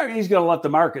 he's going to let the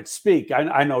market speak.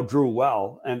 I know Drew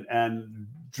well, and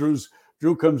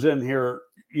Drew comes in here,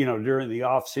 during the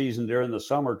off season, during the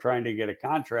summer, trying to get a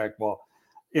contract. Well,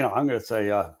 I'm going to say,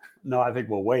 no, I think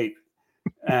we'll wait.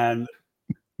 And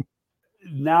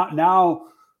now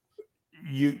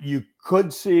you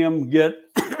could see him get,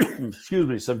 excuse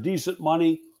me, some decent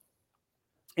money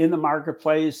in the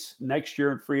marketplace next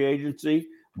year in free agency.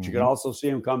 But you could also see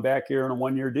him come back here in a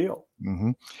 1-year deal.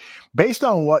 Based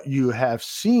on what you have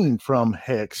seen from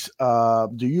Hicks,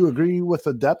 do you agree with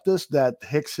Adeptus that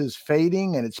Hicks is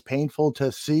fading and it's painful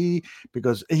to see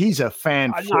because he's a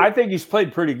fan? I think he's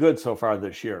played pretty good so far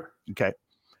this year. Okay.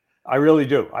 I really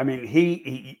do. I mean,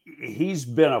 he's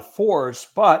been a force,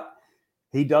 but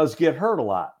he does get hurt a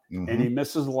lot and he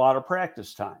misses a lot of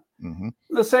practice time.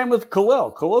 The same with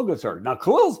Khalil. Khalil gets hurt. Now,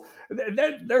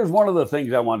 there's one of the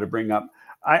things I wanted to bring up.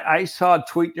 I saw a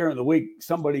tweet during the week.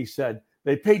 Somebody said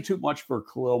they paid too much for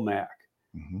Khalil Mack.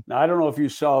 Now, I don't know if you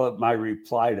saw my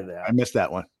reply to that. I missed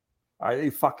that one. Are they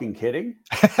fucking kidding?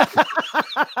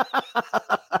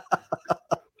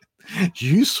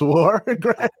 You swore,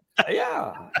 Greg?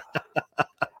 Yeah.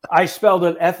 I spelled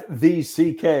it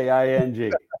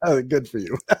FVCKING. Oh, good for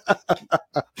you.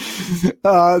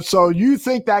 So you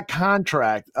think that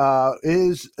contract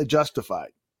is justified?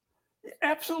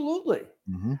 Absolutely.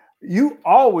 You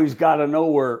always got to know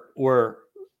where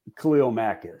Khalil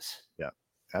Mack is. Yeah.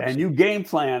 Absolutely. And you game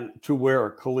plan to where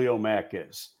Khalil Mack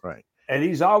is. Right. And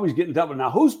he's always getting double.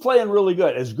 Now, who's playing really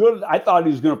good? As good as I thought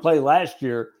he was going to play last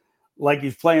year, like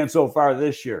he's playing so far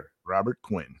this year. Robert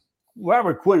Quinn.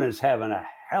 Robert Quinn is having a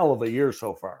hell of a year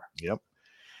so far. Yep.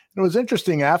 It was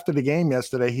interesting after the game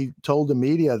yesterday. He told the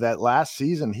media that last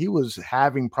season he was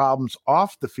having problems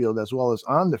off the field as well as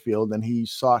on the field, and he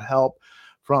sought help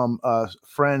from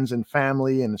friends and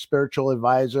family and a spiritual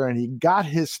advisor, and he got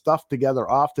his stuff together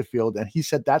off the field. And he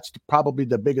said that's probably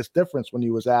the biggest difference when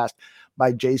he was asked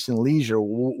by Jason Leisure,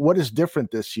 what is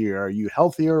different this year? Are you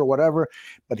healthier or whatever?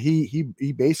 But he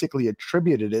basically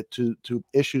attributed it to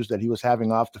issues that he was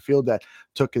having off the field that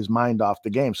took his mind off the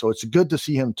game. So it's good to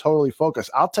see him totally focused.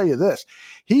 I'll tell you this,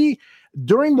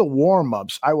 during the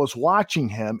warm-ups, I was watching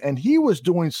him, and he was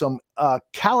doing some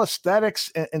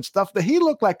calisthenics and stuff that he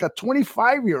looked like a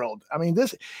 25-year-old. I mean,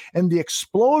 the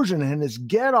explosion and his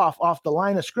get-off the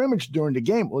line of scrimmage during the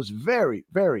game was very,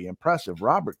 very impressive.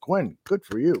 Robert Quinn, good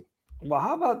for you. Well,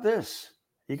 how about this?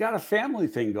 You got a family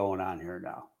thing going on here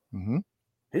now.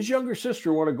 His younger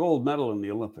sister won a gold medal in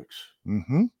the Olympics.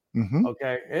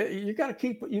 Okay, you got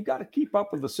to keep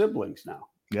up with the siblings now.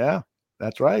 Yeah.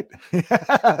 That's right.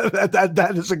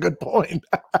 that is a good point.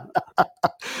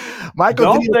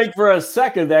 Michael, don't think for a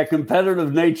second that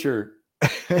competitive nature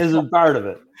isn't part of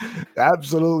it.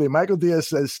 Absolutely. Michael Diaz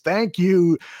says, thank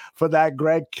you for that,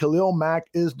 Greg. Khalil Mack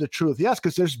is the truth. Yes,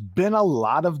 because there's been a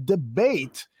lot of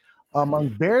debate among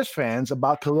Bears fans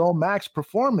about Khalil Mack's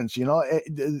performance.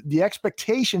 The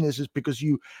expectation is because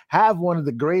you have one of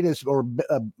the greatest or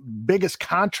biggest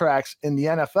contracts in the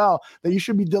NFL that you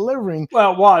should be delivering.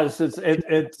 Well, it was.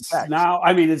 It's now.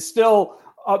 I mean, it's still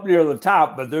up near the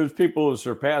top, but there's people who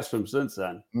surpassed him since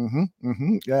then.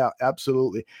 Yeah,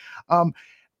 absolutely.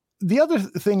 The other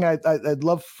thing I'd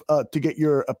love to get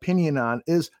your opinion on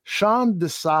is Sean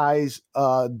Desai's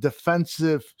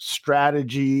defensive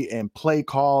strategy and play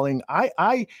calling.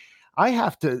 I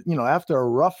have to, after a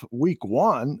rough week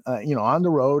one, on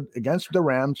the road against the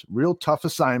Rams, real tough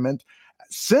assignment.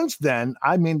 Since then,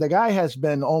 I mean, the guy has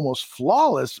been almost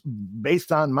flawless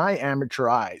based on my amateur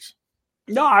eyes.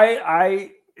 No,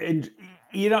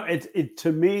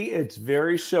 to me, it's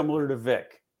very similar to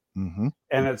Vic. And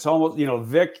it's almost,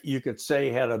 Vic, you could say,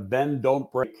 had a bend,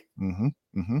 don't break. And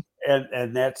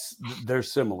they're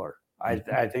similar.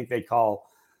 I think they call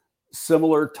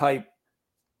similar type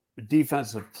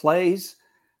defensive plays.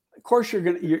 Of course,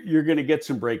 you're gonna get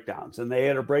some breakdowns, and they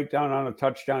had a breakdown on a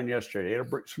touchdown yesterday. They had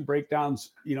some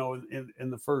breakdowns, in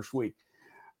the first week.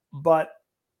 But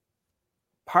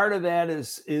part of that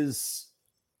is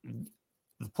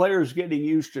the players getting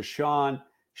used to Sean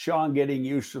getting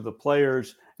used to the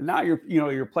players. And now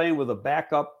you're playing with a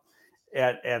backup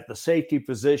at the safety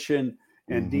position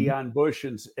and Deion Bush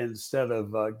instead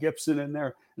of Gibson in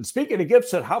there. And speaking of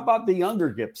Gibson, how about the younger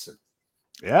Gibson?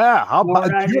 Yeah, how about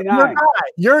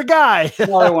your guy?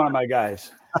 Another one of my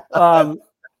guys.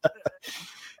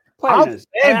 Playing his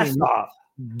ass off.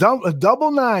 Double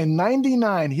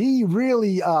 999. He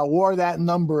really wore that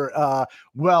number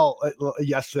well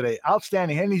yesterday.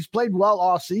 Outstanding, and he's played well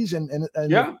all season and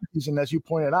season, as you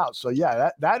pointed out. So yeah,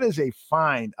 that is a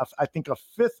fine. I think a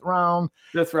fifth rounder.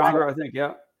 I think,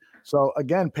 yeah. So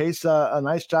again, Pace a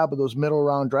nice job with those middle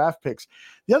round draft picks.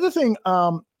 The other thing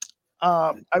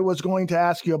I was going to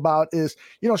ask you about is,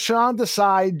 Sean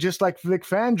Desai, just like Vic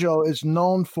Fangio, is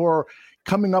known for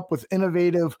coming up with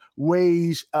innovative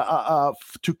ways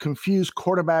to confuse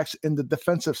quarterbacks in the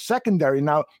defensive secondary.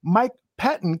 Now, Mike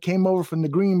Pettin came over from the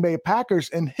Green Bay Packers,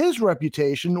 and his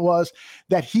reputation was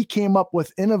that he came up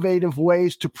with innovative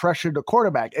ways to pressure the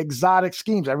quarterback, exotic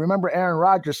schemes. I remember Aaron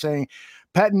Rodgers saying,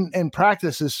 Pettin in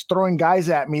practice is throwing guys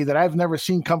at me that I've never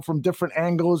seen come from different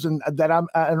angles and that I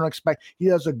don't expect. He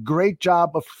does a great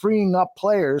job of freeing up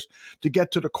players to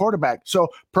get to the quarterback. So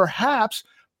perhaps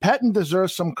Pettin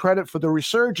deserves some credit for the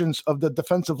resurgence of the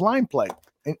defensive line play.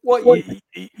 Well,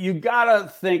 you got to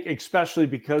think, especially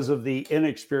because of the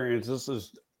inexperience. This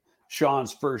is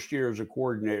Sean's first year as a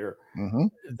coordinator,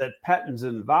 that Pettin's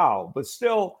involved. But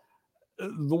still,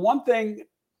 the one thing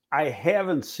I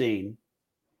haven't seen,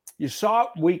 you saw it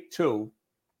week 2.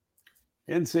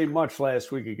 Didn't see much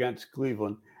last week against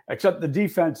Cleveland, except the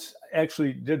defense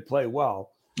actually did play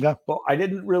well. Yeah. But I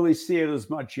didn't really see it as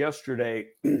much yesterday.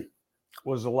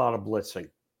 Was a lot of blitzing.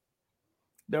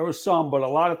 There was some, but a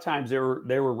lot of times they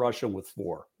were rushing with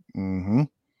 4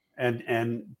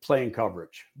 and playing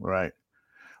coverage. Right.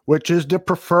 Which is the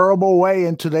preferable way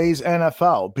in today's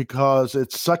NFL because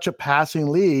it's such a passing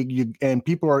league, and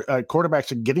people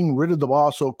quarterbacks are getting rid of the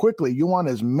ball so quickly. You want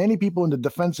as many people in the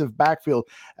defensive backfield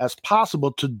as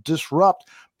possible to disrupt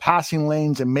passing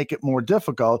lanes and make it more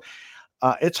difficult.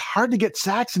 It's hard to get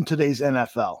sacks in today's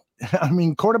NFL. I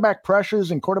mean, quarterback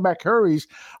pressures and quarterback hurries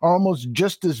are almost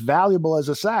just as valuable as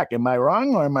a sack. Am I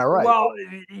wrong or am I right? Well,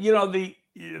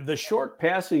 the short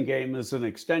passing game is an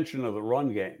extension of the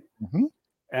run game.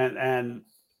 And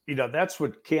that's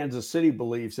what Kansas City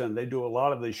believes in. They do a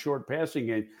lot of these short passing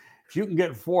games. If you can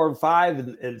get 4 and 5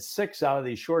 and 6 out of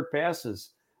these short passes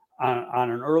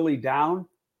on an early down,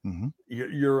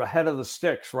 you're ahead of the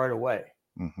sticks right away.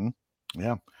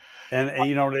 Yeah. And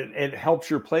it helps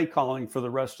your play calling for the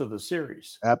rest of the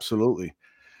series. Absolutely.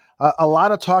 A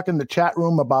lot of talk in the chat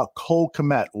room about Cole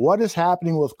Kmet. What is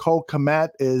happening with Cole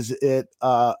Kmet? Is it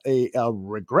a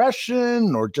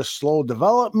regression or just slow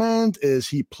development? Is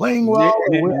he playing well?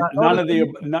 None of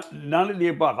the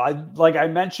above. I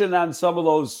mentioned on some of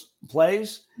those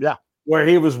plays, where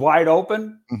he was wide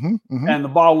open and the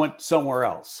ball went somewhere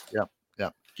else.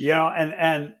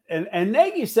 And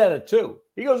Nagy said it too.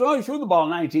 He goes, he threw the ball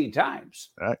 19 times.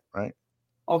 Right.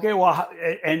 Okay, well,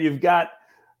 and you've got,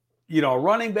 a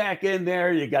running back in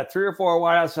there. You got 3 or 4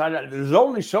 wide outside. There's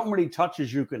only so many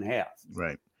touches you can have.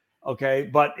 Right. Okay,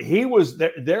 but he was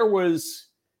there. There was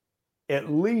at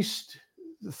least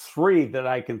 3 that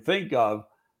I can think of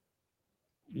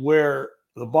where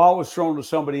the ball was thrown to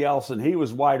somebody else and he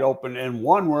was wide open, and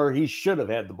one where he should have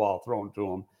had the ball thrown to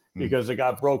him because it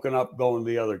got broken up going to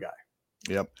the other guy.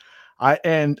 Yep.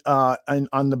 And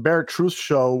on the Bear Truth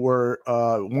show, where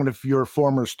one of your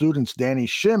former students, Danny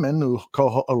Shimon, who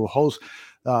hosts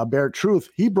Bear Truth,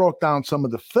 he broke down some of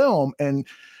the film, and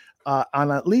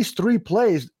on at least 3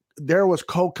 plays, there was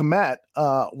Cole Kmet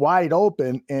wide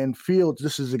open, and Fields.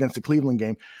 This is against the Cleveland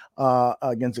game,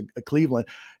 against Cleveland.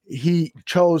 He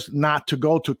chose not to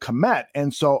go to Kmet.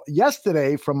 And so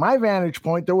yesterday, from my vantage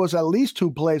point, there was at least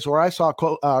 2 plays where I saw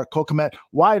Cole Kmet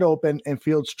wide open and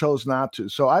Fields chose not to.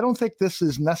 So I don't think this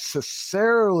is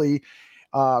necessarily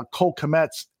Cole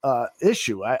Kmet's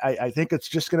issue. I think it's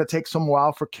just going to take some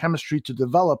while for chemistry to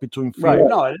develop between Fields.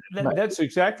 Right. No, that's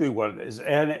exactly what it is.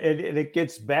 And it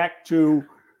gets back to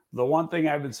the one thing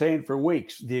I've been saying for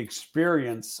weeks, the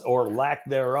experience or lack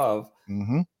thereof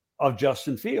of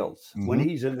Justin Fields when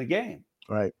he's in the game.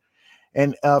 Right.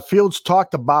 And Fields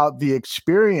talked about the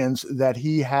experience that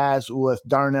he has with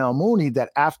Darnell Mooney, that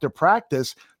after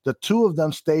practice, the 2 of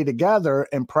them stay together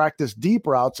and practice deep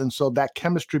routes. And so that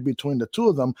chemistry between the 2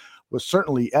 of them was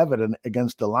certainly evident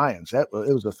against the Lions. It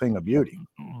was a thing of beauty.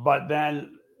 But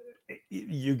then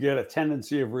you get a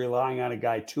tendency of relying on a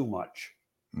guy too much.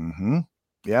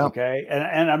 Yeah. Okay.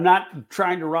 And I'm not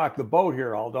trying to rock the boat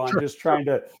here, Aldo. I'm just trying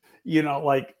to,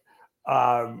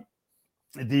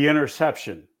 the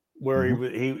interception where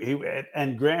he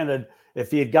and granted, if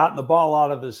he had gotten the ball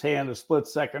out of his hand a split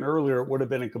second earlier, it would have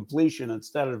been a completion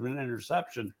instead of an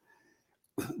interception.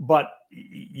 But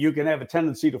you can have a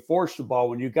tendency to force the ball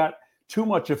when you got too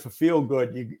much of a feel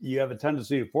good. You have a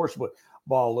tendency to force the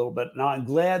ball a little bit. Now I'm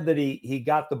glad that he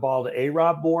got the ball to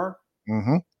A-Rob more.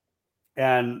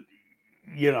 And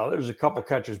there's a couple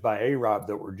catches by A-Rob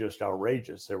that were just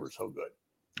outrageous. They were so good.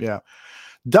 Yeah.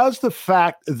 Does the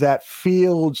fact that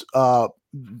Fields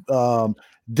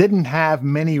didn't have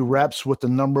many reps with the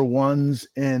number ones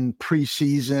in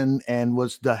preseason and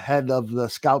was the head of the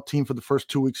scout team for the first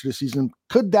 2 weeks of the season.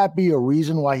 Could that be a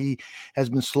reason why he has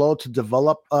been slow to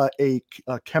develop a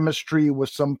chemistry with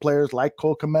some players like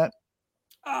Cole Kmet?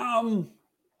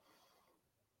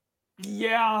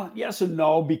 Yeah, yes and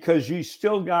no, because you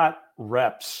still got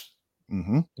reps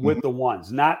with the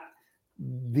ones, not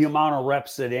the amount of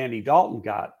reps that Andy Dalton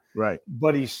got, right?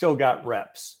 But he's still got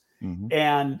reps,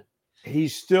 and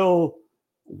he's still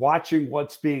watching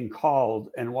what's being called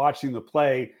and watching the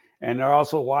play, and they're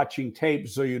also watching tape,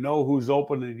 so you know who's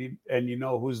open and you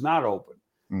know who's not open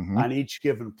on each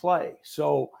given play.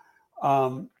 So,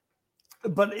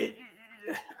 but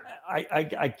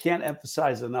I can't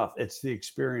emphasize enough. It's the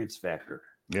experience factor.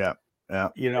 Yeah.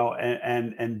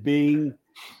 And being,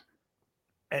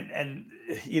 and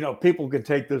people could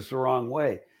take this the wrong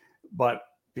way, but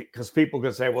because people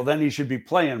could say, well, then he should be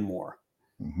playing more.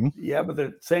 Yeah, but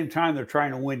at the same time, they're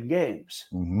trying to win games.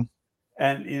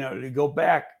 And to go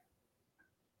back,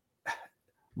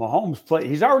 Mahomes played.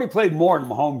 He's already played more than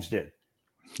Mahomes did.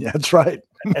 Yeah, that's right.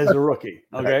 As a rookie,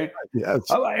 okay. Yes.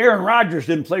 Aaron Rodgers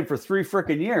didn't play for 3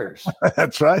 freaking years.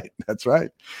 That's right.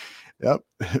 Yep.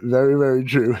 Very, very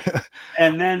true.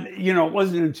 And then it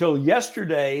wasn't until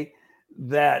yesterday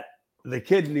that the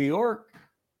kid in New York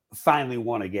finally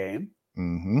won a game.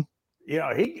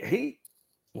 He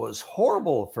was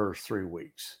horrible the first 3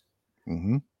 weeks.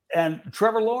 And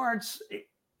Trevor Lawrence,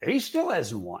 he still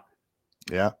hasn't won.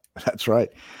 Yeah, that's right.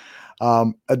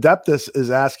 Adeptus is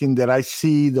asking, did I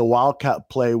see the Wildcat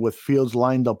play with Fields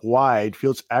lined up wide?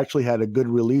 Fields actually had a good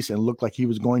release and looked like he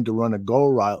was going to run a go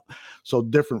route. So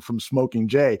different from Smoking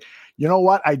Jay. You know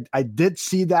what? I did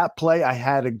see that play. I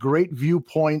had a great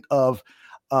viewpoint of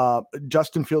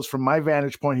Justin Fields from my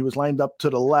vantage point. He was lined up to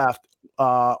the left,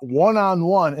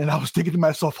 one-on-one, and I was thinking to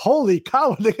myself, holy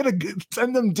cow, are they going to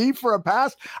send him deep for a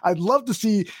pass? I'd love to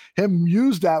see him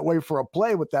used that way for a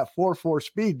play with that 4.4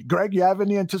 speed. Greg, you have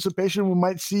any anticipation we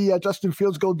might see Justin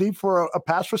Fields go deep for a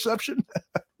pass reception?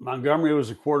 Montgomery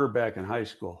was a quarterback in high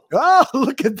school. Oh,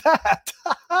 look at that.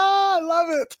 I love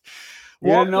it. You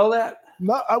didn't know that?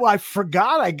 No, I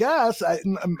forgot, I guess.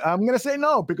 I'm going to say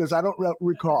no because I don't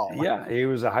recall. Yeah, he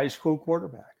was a high school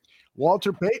quarterback.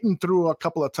 Walter Payton threw a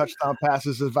couple of touchdown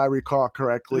passes, if I recall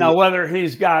correctly. Now, whether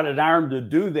he's got an arm to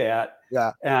do that,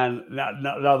 yeah. And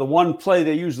now the one play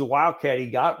they used the Wildcat, he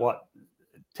got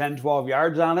 10, 12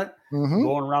 yards on it,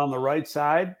 going around the right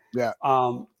side. Yeah.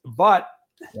 But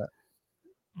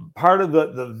part of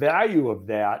the value of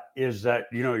that is that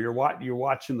you're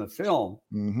watching the film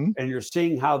and you're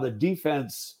seeing how the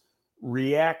defense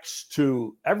reacts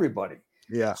to everybody.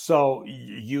 Yeah. So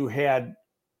you had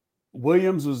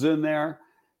Williams was in there.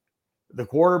 The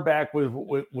quarterback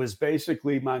was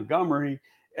basically Montgomery,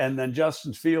 and then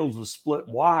Justin Fields was split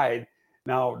wide.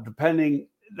 Now,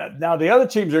 the other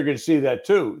teams are going to see that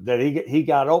too, that he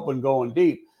got open going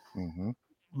deep.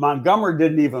 Montgomery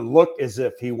didn't even look as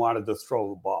if he wanted to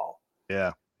throw the ball.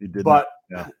 Yeah, he did. But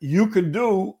you can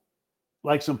do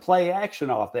like some play action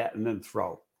off that and then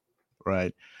throw.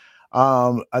 Right.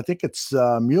 I think it's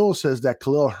Mule says that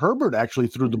Khalil Herbert actually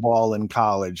threw the ball in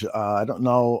college. I don't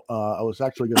know. I was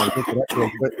actually going to look it up real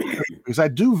quick because I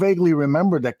do vaguely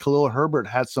remember that Khalil Herbert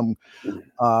had some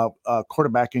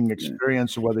quarterbacking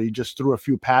experience, whether he just threw a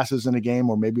few passes in a game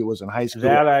or maybe it was in high school.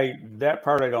 That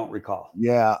part I don't recall.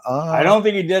 Yeah. I don't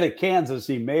think he did at Kansas.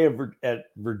 He may have at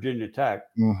Virginia Tech.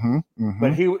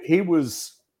 But he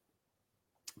was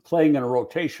playing in a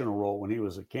rotational role when he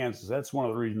was at Kansas. That's one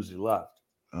of the reasons he left.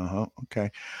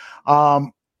 Okay.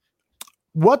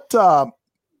 What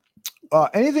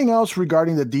anything else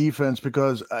regarding the defense?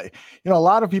 Because a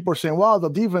lot of people are saying, well, the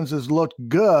defenses look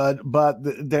good, but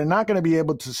they're not going to be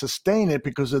able to sustain it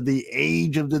because of the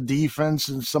age of the defense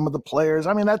and some of the players.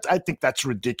 I mean, I think that's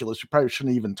ridiculous. You probably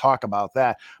shouldn't even talk about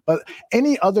that. But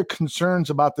any other concerns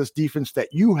about this defense that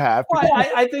you have? Well,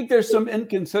 I think there's some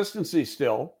inconsistency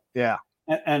still. Yeah.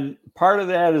 And part of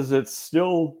that is it's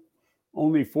still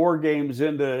only 4 games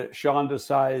into Sean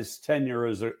Desai's tenure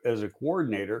as a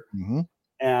coordinator,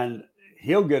 and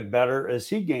he'll get better as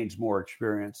he gains more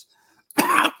experience.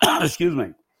 Excuse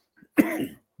me.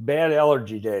 Bad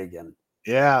allergy day again.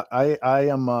 Yeah, I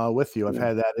am with you. I've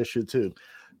had that issue too.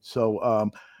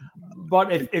 So,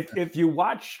 but if you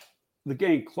watch the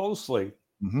game closely,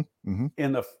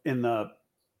 in the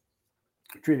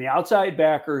between the outside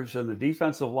backers and the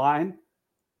defensive line,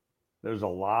 there's a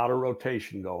lot of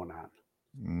rotation going on.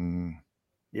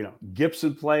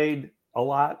 Gibson played a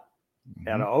lot.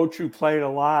 Ochu played a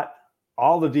lot.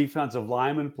 All the defensive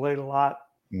linemen played a lot.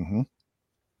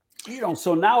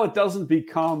 So now it doesn't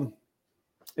become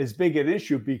as big an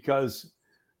issue because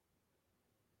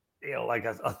like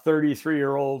a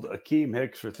 33-year-old Akeem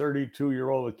Hicks or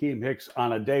 32-year-old Akeem Hicks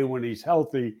on a day when he's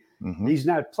healthy, he's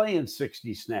not playing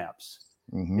 60 snaps.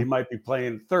 He might be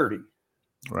playing 30.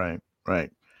 Right.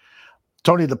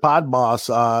 Tony, the pod boss,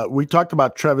 we talked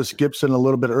about Trevis Gipson a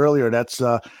little bit earlier. That's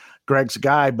Greg's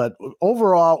guy. But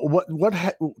overall,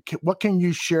 what can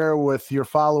you share with your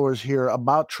followers here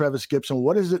about Trevis Gipson?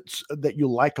 What is it that you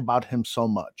like about him so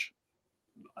much?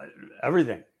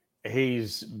 Everything.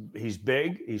 He's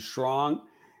big. He's strong.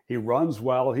 He runs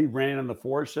well. He ran in the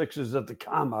 4.6s at the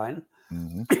combine.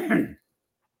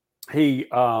 He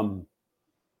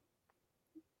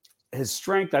his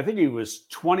strength, I think he was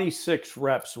 26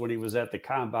 reps when he was at the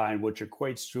combine, which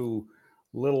equates to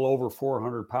a little over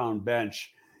 400-pound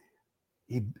bench.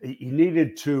 He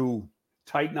needed to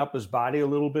tighten up his body a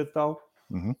little bit, though,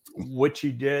 which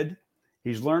he did.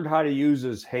 He's learned how to use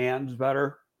his hands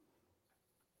better.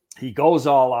 He goes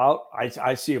all out.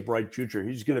 I see a bright future.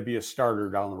 He's going to be a starter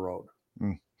down the road.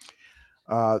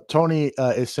 Tony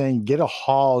is saying, get a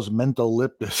Hall's mental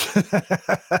lipus.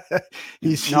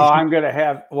 I'm going to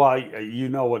have, well, you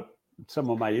know what some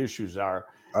of my issues are.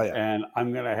 Oh, yeah. And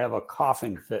I'm going to have a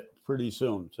coughing fit pretty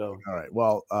soon. So, all right.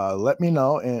 Well, let me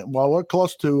know. And well, we're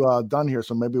close to done here,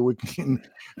 so maybe we can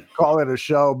call it a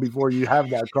show before you have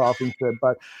that coughing fit.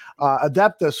 But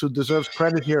Adeptus, who deserves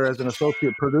credit here as an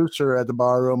associate producer at the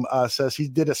Barroom, says he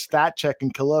did a stat check,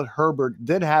 and Khalil Herbert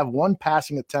did have one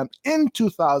passing attempt in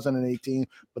 2018,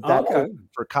 but that was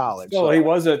for college. So he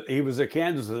was at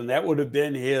Kansas, and that would have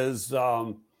been his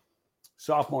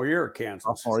sophomore year at Kansas.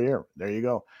 Sophomore year. There you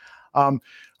go. All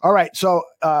right. So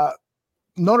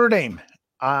Notre Dame,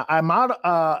 I'm out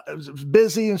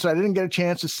busy, and so I didn't get a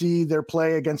chance to see their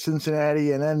play against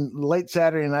Cincinnati. And then late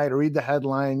Saturday night, I read the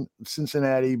headline,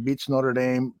 Cincinnati beats Notre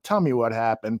Dame. Tell me what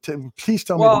happened. Please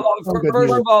tell me. Well,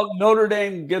 first of all, Notre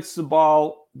Dame gets the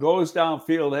ball, goes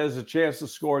downfield, has a chance to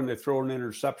score, and they throw an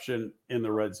interception in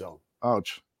the red zone.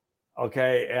 Ouch.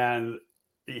 Okay, and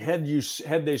had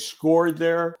they scored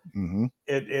there,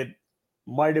 it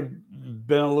might have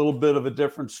been a little bit of a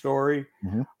different story.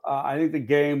 I think the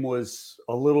game was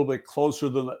a little bit closer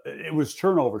than it was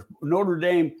turnovers. Notre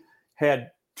Dame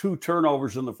had 2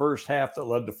 turnovers in the first half that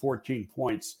led to 14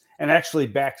 points, and actually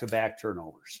back-to-back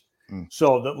turnovers.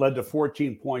 So that led to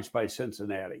 14 points by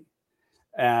Cincinnati.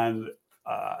 And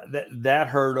that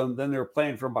hurt them. Then they're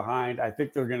playing from behind. I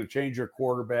think they're going to change their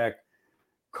quarterback.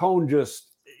 Cohn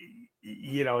just,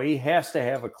 he has to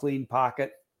have a clean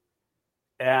pocket.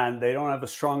 And they don't have a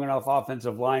strong enough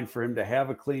offensive line for him to have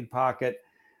a clean pocket.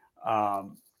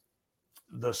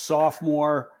 The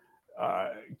sophomore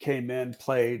came in,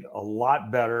 played a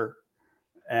lot better,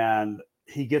 and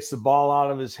he gets the ball out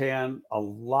of his hand a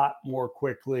lot more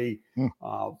quickly.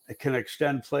 It can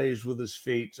extend plays with his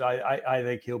feet. So I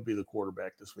think he'll be the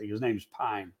quarterback this week. His name's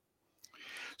Pine.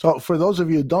 So for those of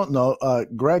you who don't know,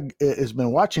 Greg has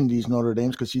been watching these Notre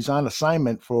Dames because he's on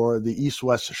assignment for the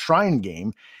East-West Shrine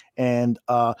game. And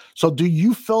so do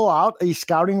you fill out a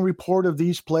scouting report of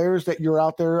these players that you're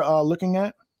out there looking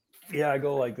at? Yeah, I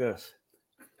go like this.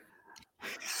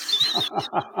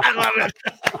 I love it.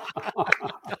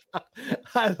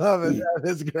 I love it. That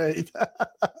is great.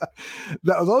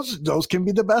 Those can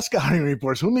be the best scouting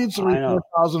reports. Who needs to read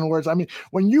 4,000 words? I mean,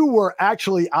 when you were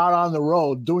actually out on the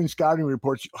road doing scouting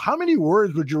reports, how many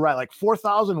words would you write? Like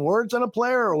 4,000 words on a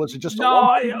player, or was it just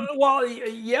well,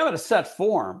 you have a set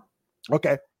form.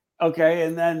 Okay.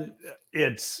 And then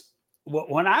it's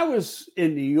when I was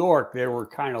in New York, they were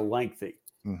kind of lengthy,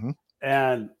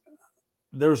 and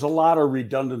there's a lot of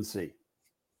redundancy.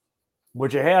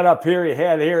 What you had up here, you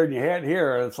had here, and you had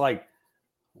here. And it's like,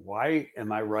 why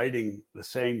am I writing the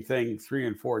same thing 3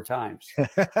 and 4 times?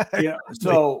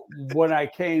 So when I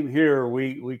came here,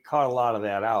 we cut a lot of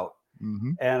that out,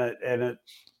 and it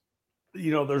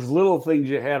there's little things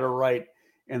you had to write,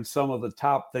 and some of the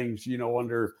top things,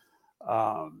 under.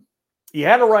 You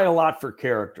had to write a lot for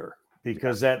character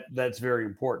because that's very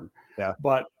important. Yeah.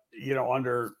 But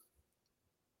under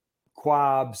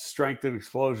quabs, strength and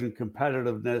explosion,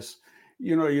 competitiveness,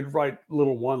 you'd write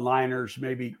little one-liners,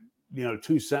 maybe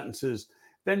 2 sentences.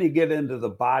 Then you get into the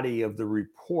body of the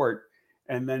report,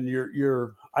 and then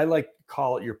you're I like to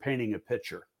call it, you're painting a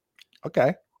picture.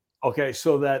 Okay,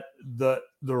 so that the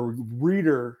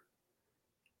reader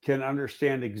can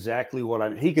understand exactly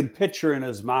what he can picture in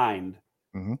his mind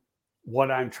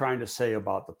what I'm trying to say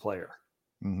about the player.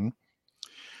 And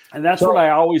that's what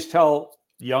I always tell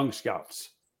young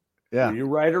scouts. Yeah. When you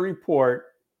write a report,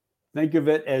 think of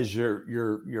it as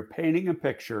you're painting a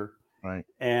picture. Right.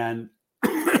 And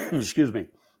excuse me,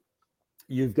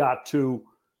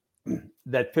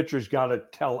 that picture's got to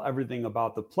tell everything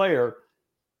about the player.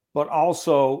 but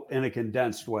also in a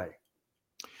condensed way.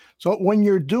 So when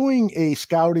you're doing a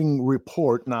scouting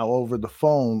report now over the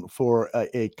phone for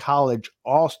a college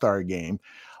all-star game,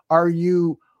 are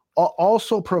you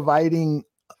also providing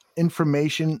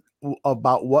information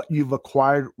about what you've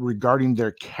acquired regarding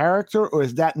their character, or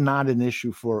is that not an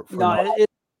issue for No,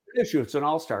 it's an issue. It's an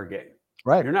all-star game.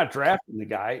 Right. You're not drafting the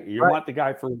guy. You Right. want the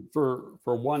guy for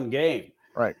one game.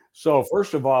 Right. So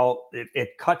first of all,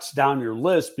 it cuts down your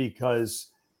list, because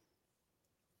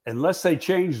unless they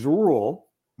change the rule,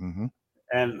 Mm-hmm.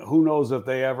 and who knows if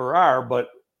they ever are, but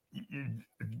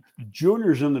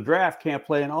juniors in the draft can't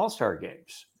play in all-star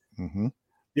games. Mm-hmm.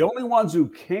 The only ones who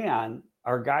can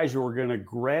are guys who are going to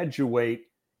graduate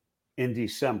in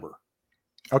December.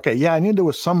 Okay. Yeah, I knew there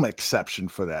was some exception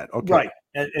for that. Okay. Right.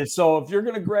 And so if you're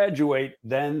going to graduate,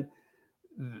 then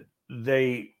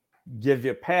they give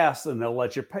you a pass and they'll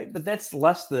let you pay, but that's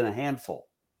less than a handful.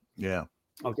 Yeah.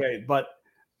 Okay. But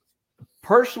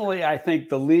personally, I think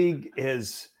the league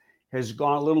has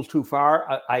gone a little too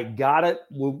far. I got it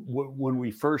when we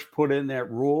first put in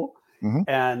that rule. Mm-hmm.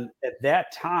 And at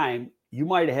that time, you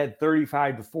might have had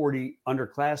 35 to 40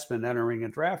 underclassmen entering a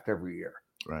draft every year.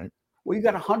 Right. Well, you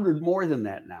got 100 more than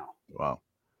that now. Wow.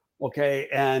 Okay.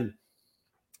 And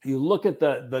you look at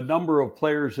the number of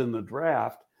players in the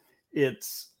draft,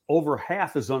 it's over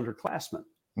half is underclassmen.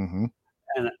 Mm-hmm.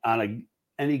 And on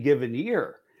any given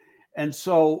year. And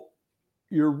so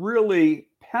you're really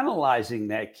penalizing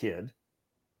that kid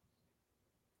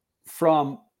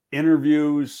from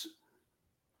interviews,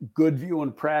 good view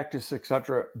and practice,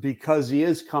 etc., because he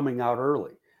is coming out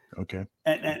early. Okay.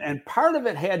 And part of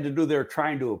it had to do, they're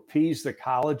trying to appease the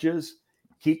colleges,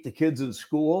 keep the kids in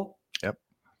school. Yep.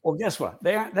 Well, guess what?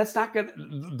 That's not going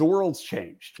to, the world's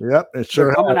changed. Yep. It's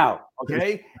sure coming out.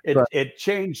 Okay. Right. It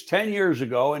changed 10 years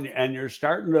ago, and you're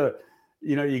starting to,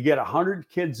 you get 100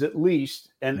 kids at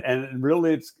least, and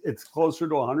really it's closer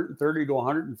to 130 to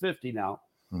 150 now.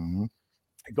 Mm-hmm.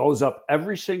 It goes up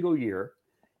every single year.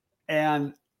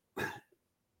 And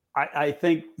I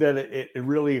think that it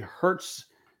really hurts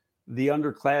the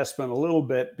underclassmen a little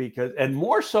bit, because, and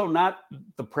more so not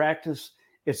the practice,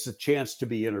 it's the chance to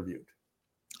be interviewed.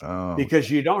 Oh. Because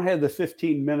you don't have the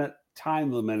 15-minute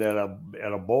time limit at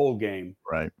a bowl game,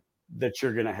 right, that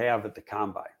you're going to have at the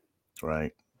combine.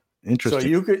 Right. Interesting.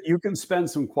 So you can spend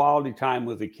some quality time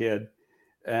with a kid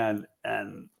and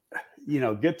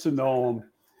get to know them.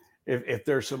 If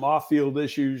there's some off-field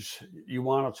issues you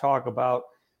want to talk about,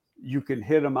 you can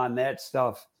hit them on that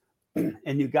stuff,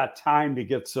 and you got time to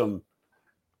get some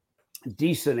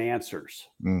decent answers.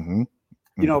 Mm-hmm.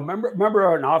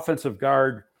 Remember an offensive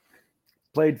guard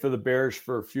played for the Bears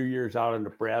for a few years out in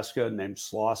Nebraska named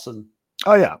Slauson?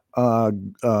 Oh yeah.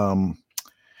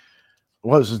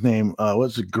 What was his name?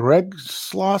 Was it Greg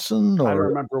Slauson? Or I don't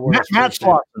remember what Matt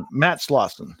Slauson. Matt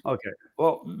Slauson. Okay.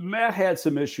 Well, Matt had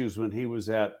some issues when he was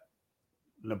at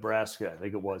Nebraska, I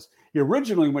think it was. He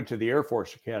originally went to the Air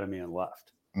Force Academy and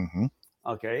left. Mm-hmm.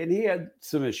 Okay. And he had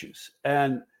some issues.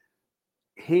 And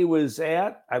he was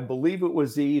at, I believe it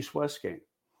was the East-West game.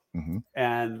 Mm-hmm.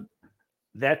 And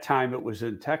that time it was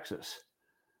in Texas.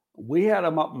 We had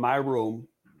him up in my room,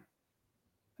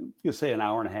 you could say an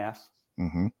hour and a half,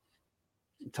 mm-hmm.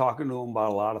 talking to him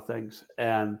about a lot of things.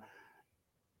 And,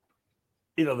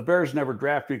 the Bears never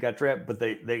drafted, got drafted, but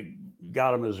they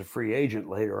got him as a free agent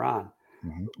later on.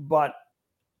 Mm-hmm. But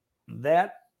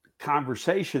that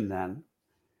conversation then,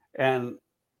 and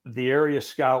the area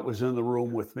scout was in the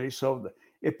room with me, so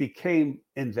it became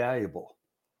invaluable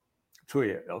to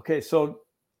you. Okay, so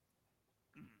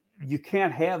you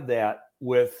can't have that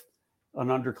with an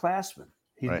underclassman.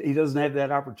 Right. He doesn't have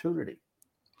that opportunity.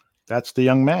 That's the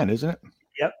young man, isn't it?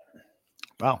 Yep.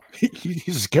 Wow, he's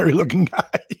a scary looking guy.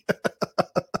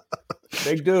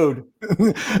 Big dude.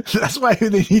 That's why they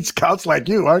need scouts like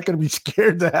you. Aren't going to be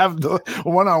scared to have the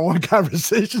one-on-one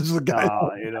conversations with guys.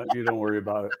 No, you don't worry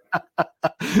about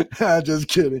it. Just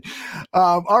kidding.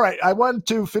 All right, I wanted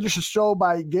to finish the show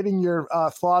by getting your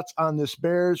thoughts on this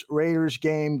Bears-Raiders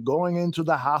game going into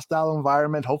the hostile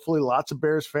environment. Hopefully, lots of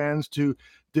Bears fans to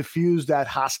diffuse that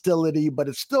hostility, but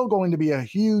it's still going to be a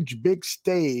huge, big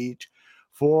stage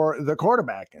for the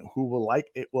quarterback, and who will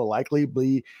likely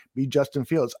be Justin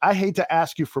Fields. I hate to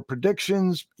ask you for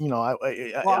predictions. You know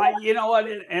what?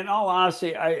 In all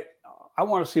honesty, I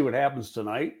want to see what happens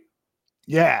tonight.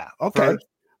 Yeah. Okay. First.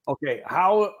 Okay.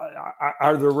 How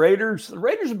are the Raiders? The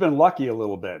Raiders have been lucky a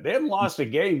little bit. They haven't lost a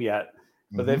game yet,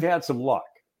 but they've had some luck.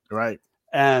 Right.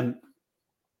 And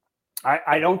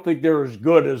I don't think they're as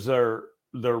good as their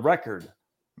record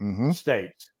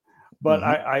states. But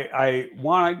I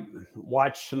want to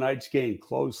watch tonight's game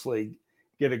closely,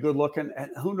 get a good look. And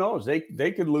who knows?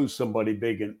 They could lose somebody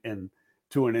big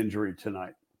to an injury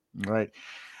tonight. Right.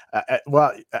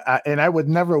 And I would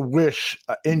never wish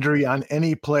injury on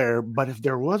any player, but if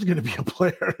there was going to be a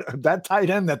player, that tight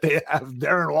end that they have,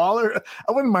 Darren Waller,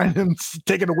 I wouldn't mind him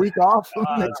taking a week off.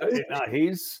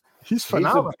 He's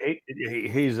phenomenal.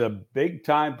 He's a big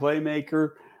time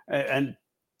playmaker, and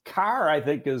Carr, I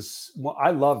think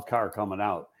I loved Carr coming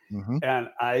out, and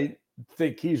I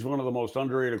think he's one of the most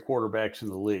underrated quarterbacks in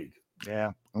the league.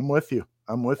 Yeah, I'm with you.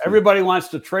 Everybody wants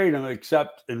to trade him,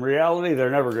 except in reality, they're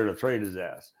never going to trade his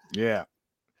ass. Yeah.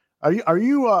 Are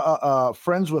you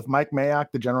friends with Mike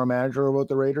Mayock, the general manager about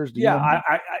the Raiders?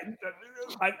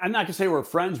 I'm not gonna say we're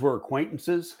friends. We're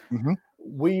acquaintances. Mm-hmm.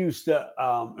 We used to,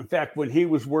 in fact, when he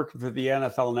was working for the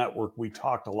NFL Network, we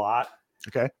talked a lot.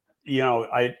 Okay.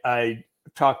 I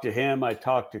talked to him. I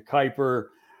talked to Kuiper.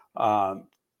 I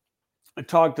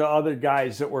talked to other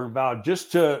guys that were involved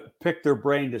just to pick their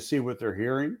brain to see what they're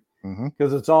hearing,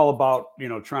 because it's all about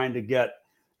trying to get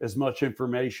as much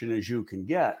information as you can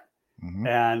get.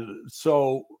 And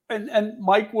so, and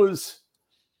Mike was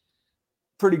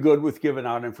pretty good with giving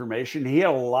out information. He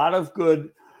had a lot of good.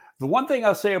 The one thing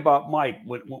I'll say about Mike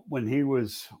when he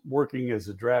was working as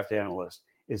a draft analyst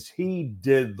is he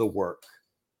did the work.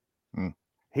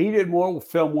 He did more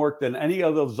film work than any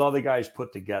of those other guys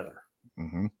put together.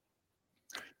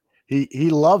 He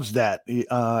loves that.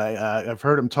 I've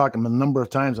heard him talk a number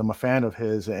of times. I'm a fan of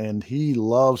his, and he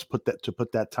loves put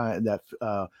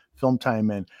that film time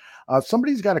in.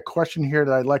 Somebody's got a question here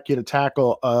that I'd like you to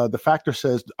tackle. The Factor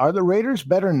says, are the Raiders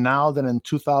better now than in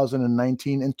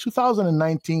 2019? In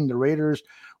 2019, the Raiders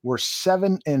were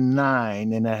 7-9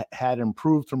 and had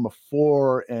improved from a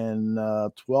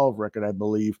 4-12 record, I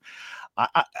believe.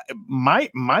 My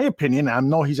opinion, I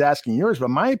know he's asking yours, but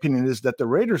my opinion is that the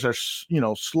Raiders are,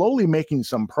 slowly making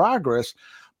some progress,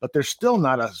 but they're still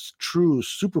not a true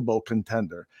Super Bowl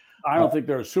contender. I don't think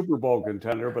they're a Super Bowl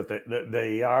contender, but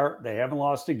they are. They haven't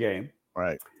lost a game.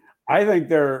 Right. I think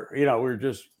they're, we're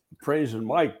just praising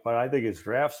Mike, but I think his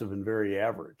drafts have been very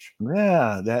average.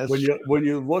 Yeah. That's when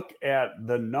you look at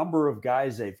the number of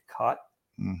guys they've cut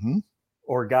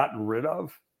or gotten rid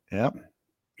of. Yeah.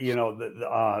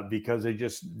 Because they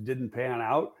just didn't pan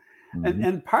out.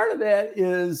 And part of that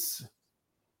is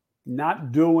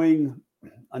not doing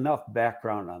enough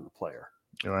background on the player.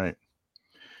 Right.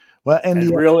 Well, and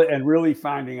really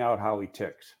finding out how he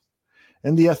ticks.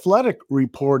 And The Athletic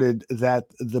reported that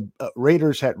the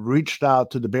Raiders had reached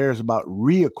out to the Bears about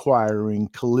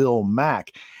reacquiring Khalil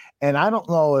Mack. And I don't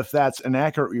know if that's an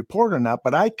accurate report or not,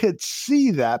 but I could see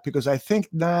that because I think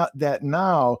now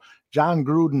John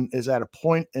Gruden is at a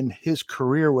point in his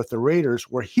career with the Raiders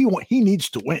where he needs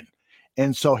to win.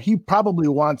 And so he probably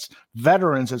wants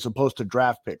veterans as opposed to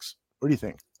draft picks. What do you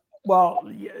think?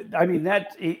 Well, I mean,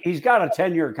 he's got a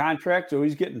 10-year contract, so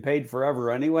he's getting paid forever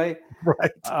anyway.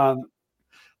 Right.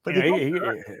 But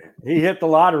he hit the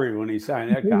lottery when he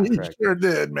signed that contract. He sure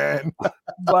did, man.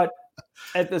 But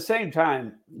at the same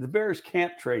time, the Bears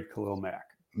can't trade Khalil Mack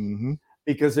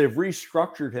because they've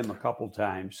restructured him a couple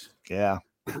times. Yeah.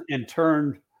 And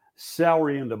turned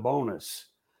salary into bonus.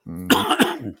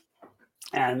 And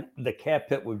the cap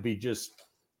hit would be just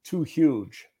too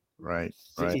huge. Right.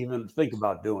 To even think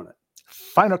about doing it.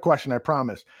 Final question, I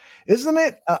promise. Isn't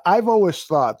it? I've always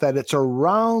thought that it's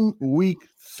around week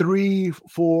 3,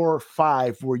 4,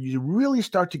 5 where you really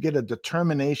start to get a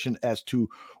determination as to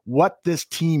what this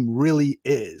team really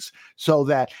is. So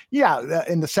that,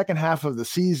 in the second half of the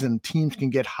season, teams can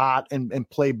get hot and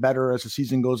play better as the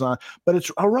season goes on. But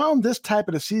it's around this type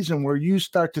of the season where you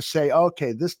start to say,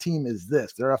 okay, this team is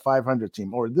this. They're a 500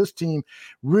 team, or this team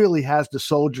really has the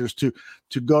soldiers to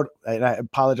go. And I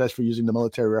apologize for using the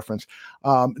military reference.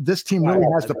 This team really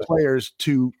has the players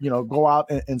to, go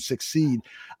out and succeed.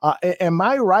 Am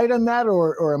I right on that,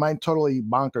 or am I totally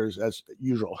bonkers as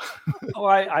usual?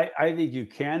 I think you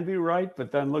can be right,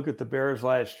 but then look at the Bears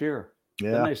last year.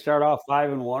 Yeah. Didn't they start off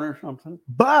 5-1 or something?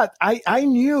 But I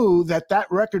knew that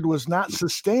record was not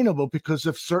sustainable because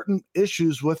of certain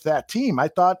issues with that team. I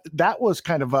thought that was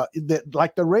kind of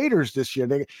like the Raiders this year.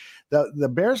 The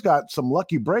Bears got some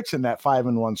lucky breaks in that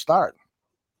 5-1 start.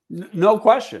 No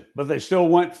question, but they still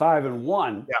went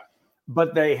 5-1. Yeah.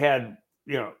 But they had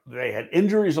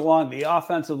injuries along the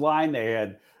offensive line. They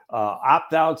had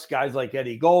opt-outs, guys like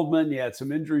Eddie Goldman. You had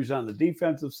some injuries on the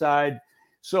defensive side.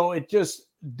 So it just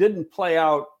didn't play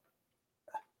out,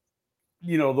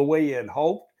 the way you had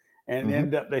hoped. And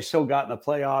ended up, they still got in the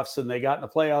playoffs, and they got in the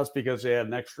playoffs because they had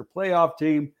an extra playoff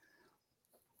team.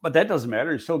 But that doesn't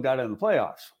matter. You still got in the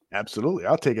playoffs. Absolutely.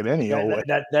 I'll take it any way.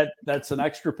 That's an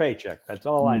extra paycheck. That's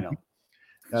all I know.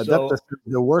 So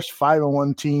the worst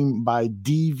 5-1 team by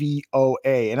DVOA,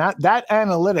 and that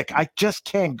analytic, I just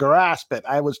can't grasp it.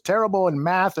 I was terrible in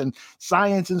math and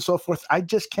science and so forth. I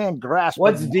just can't grasp.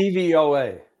 What's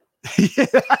DVOA?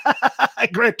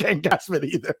 Greg can't grasp it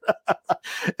either.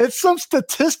 It's some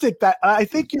statistic that I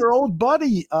think your old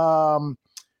buddy,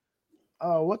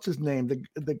 what's his name?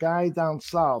 The guy down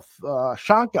south,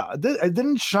 Shanka.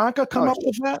 Didn't Shanka come up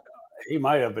with that? He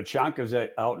might have, but Shanka's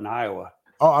out in Iowa.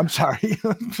 Oh, I'm sorry.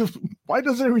 Why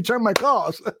doesn't he return my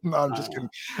calls? No, I'm just kidding.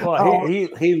 Well,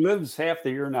 he lives half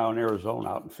the year now in Arizona,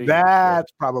 out in Phoenix.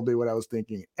 That's probably what I was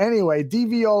thinking. Anyway,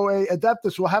 DVOA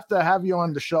Adeptus, we'll have to have you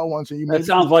on the show once. And that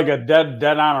sounds like a dead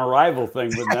on arrival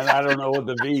thing, but then I don't know what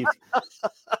the V.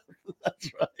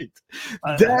 That's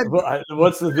right.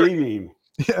 What's the V mean?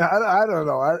 Yeah, I don't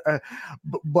know.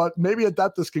 But maybe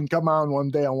Adeptus can come on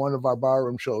one day on one of our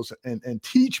barroom shows and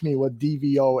teach me what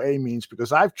DVOA means,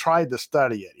 because I've tried to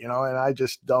study it, and I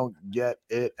just don't get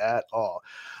it at all.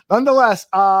 Nonetheless,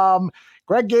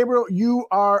 Greg Gabriel, you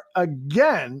are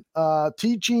again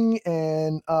teaching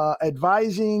and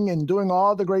advising and doing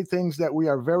all the great things that we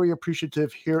are very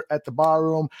appreciative here at the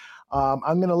barroom.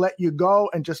 I'm going to let you go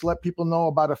and just let people know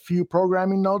about a few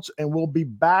programming notes, and we'll be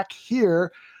back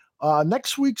here.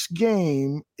 Next week's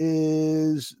game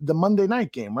is the Monday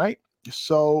night game, right?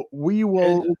 So we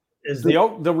will. Is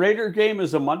the Raider game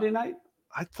is a Monday night?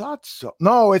 I thought so.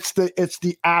 No, it's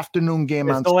the afternoon game.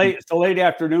 It's the late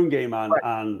afternoon game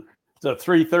on the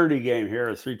 3:30 game here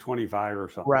at 3:25 or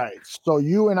something. Right. So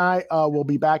you and I will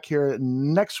be back here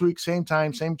next week, same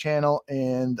time, same channel,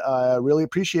 and really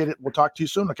appreciate it. We'll talk to you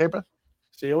soon. Okay, bro?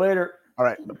 See you later. All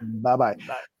right. Bye-bye.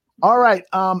 Bye. All right.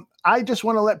 I just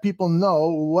want to let people know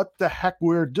what the heck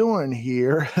we're doing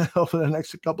here over the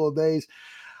next couple of days.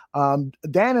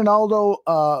 Dan and Aldo,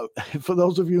 for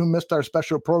those of you who missed our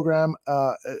special program,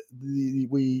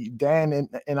 Dan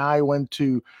and I went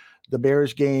to the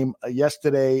Bears game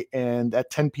yesterday, and at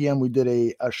 10 p.m. we did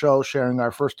a show sharing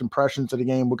our first impressions of the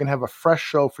game. We're going to have a fresh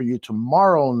show for you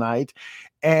tomorrow night.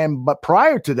 But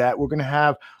prior to that, we're going to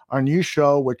have our new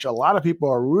show, which a lot of people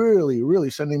are really, really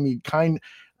sending me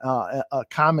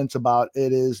comments about.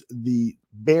 It is the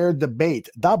Bear Debate,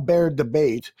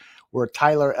 where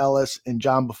Tyler Ellis and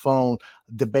John Buffone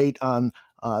debate on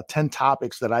 10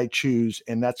 topics that I choose.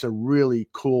 And that's a really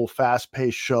cool,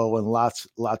 fast-paced show, and lots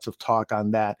of talk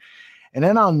on that. And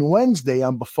then on Wednesday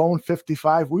on Buffone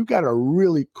 55, we've got a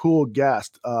really cool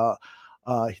guest.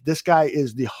 This guy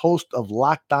is the host of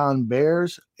Locked On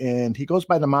Bears, and he goes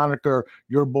by the moniker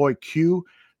Your Boy Q.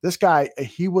 This guy,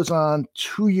 he was on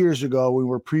 2 years ago. We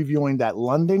were previewing that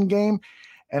London game,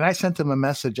 and I sent him a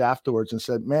message afterwards and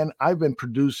said, man, I've been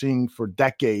producing for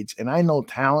decades, and I know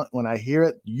talent when I hear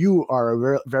it. You are a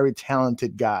very, very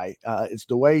talented guy. It's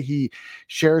the way he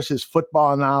shares his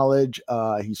football knowledge.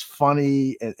 He's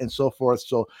funny and so forth.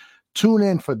 So tune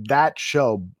in for that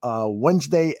show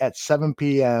Wednesday at 7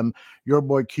 p.m. Your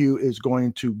boy Q is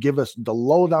going to give us the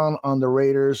lowdown on the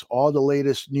Raiders, all the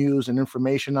latest news and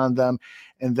information on them.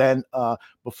 And then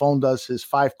Buffone does his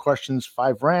 5 questions,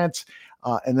 5 rants.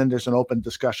 And then there's an open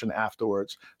discussion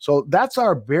afterwards. So that's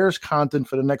our Bears content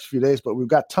for the next few days. But we've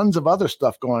got tons of other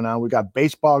stuff going on. We got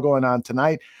baseball going on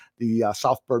tonight. The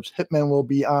South Burbs Hitmen will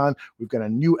be on. We've got a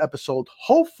new episode,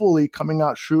 hopefully coming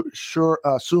out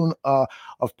soon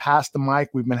of Pass the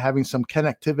Mic. We've been having some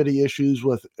connectivity issues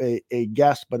with a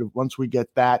guest, but once we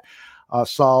get that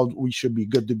solved, we should be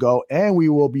good to go. And we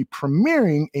will be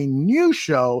premiering a new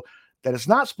show that is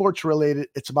not sports related.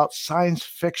 It's about science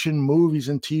fiction movies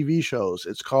and TV shows.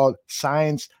 It's called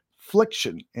Science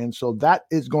Fliction. And so that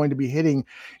is going to be hitting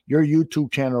your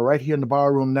YouTube channel right here in the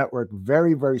Barroom Network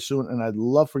very, very soon. And I'd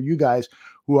love for you guys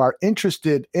who are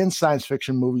interested in science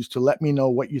fiction movies to let me know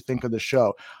what you think of the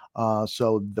show.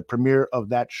 So the premiere of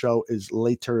that show is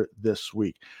later this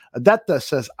week. Adetta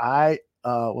says, wait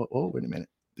a minute.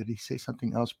 Did he say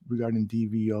something else regarding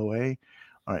DVOA?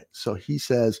 All right. So he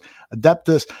says,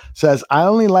 Adeptus says, I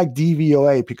only like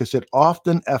DVOA because it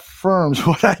often affirms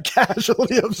what I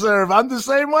casually observe. I'm the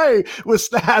same way with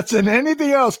stats and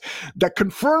anything else that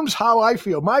confirms how I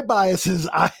feel. My biases,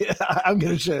 I'm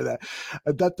going to share that.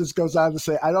 Adeptus goes on to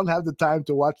say, I don't have the time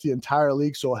to watch the entire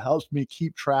league, so it helps me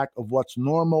keep track of what's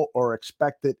normal or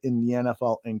expected in the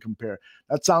NFL and compare.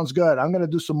 That sounds good. I'm going to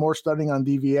do some more studying on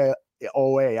DVOA.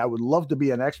 I would love to be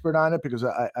an expert on it because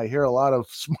I hear a lot of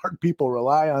smart people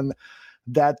rely on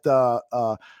that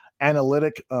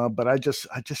analytic, but I just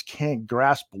can't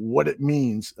grasp what it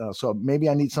means. So maybe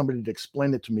I need somebody to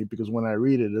explain it to me, because when I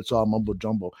read it, it's all mumbo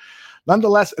jumbo.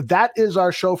 Nonetheless, that is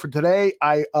our show for today.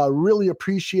 I really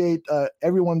appreciate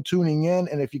everyone tuning in.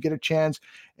 And if you get a chance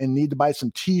and need to buy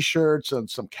some t-shirts and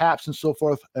some caps and so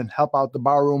forth and help out the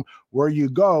Barroom, where you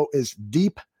go is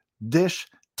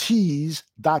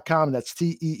deepdishtees.com. That's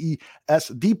TEES,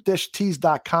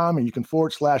 deepdishtees.com. And you can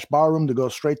 /Barroom to go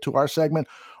straight to our segment,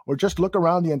 or just look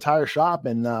around the entire shop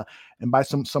and buy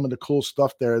some of the cool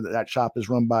stuff there. That shop is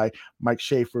run by Mike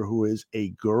Schaefer, who is a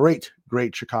great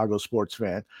Chicago sports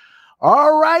fan.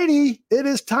 All righty, it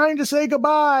is time to say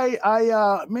goodbye.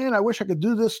 I wish I could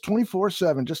do this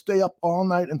 24/7, just stay up all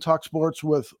night and talk sports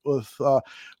with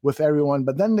everyone.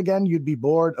 But then again, you'd be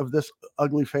bored of this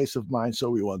ugly face of mine,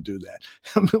 so we won't do that.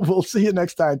 We'll see you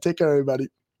next time. Take care, everybody.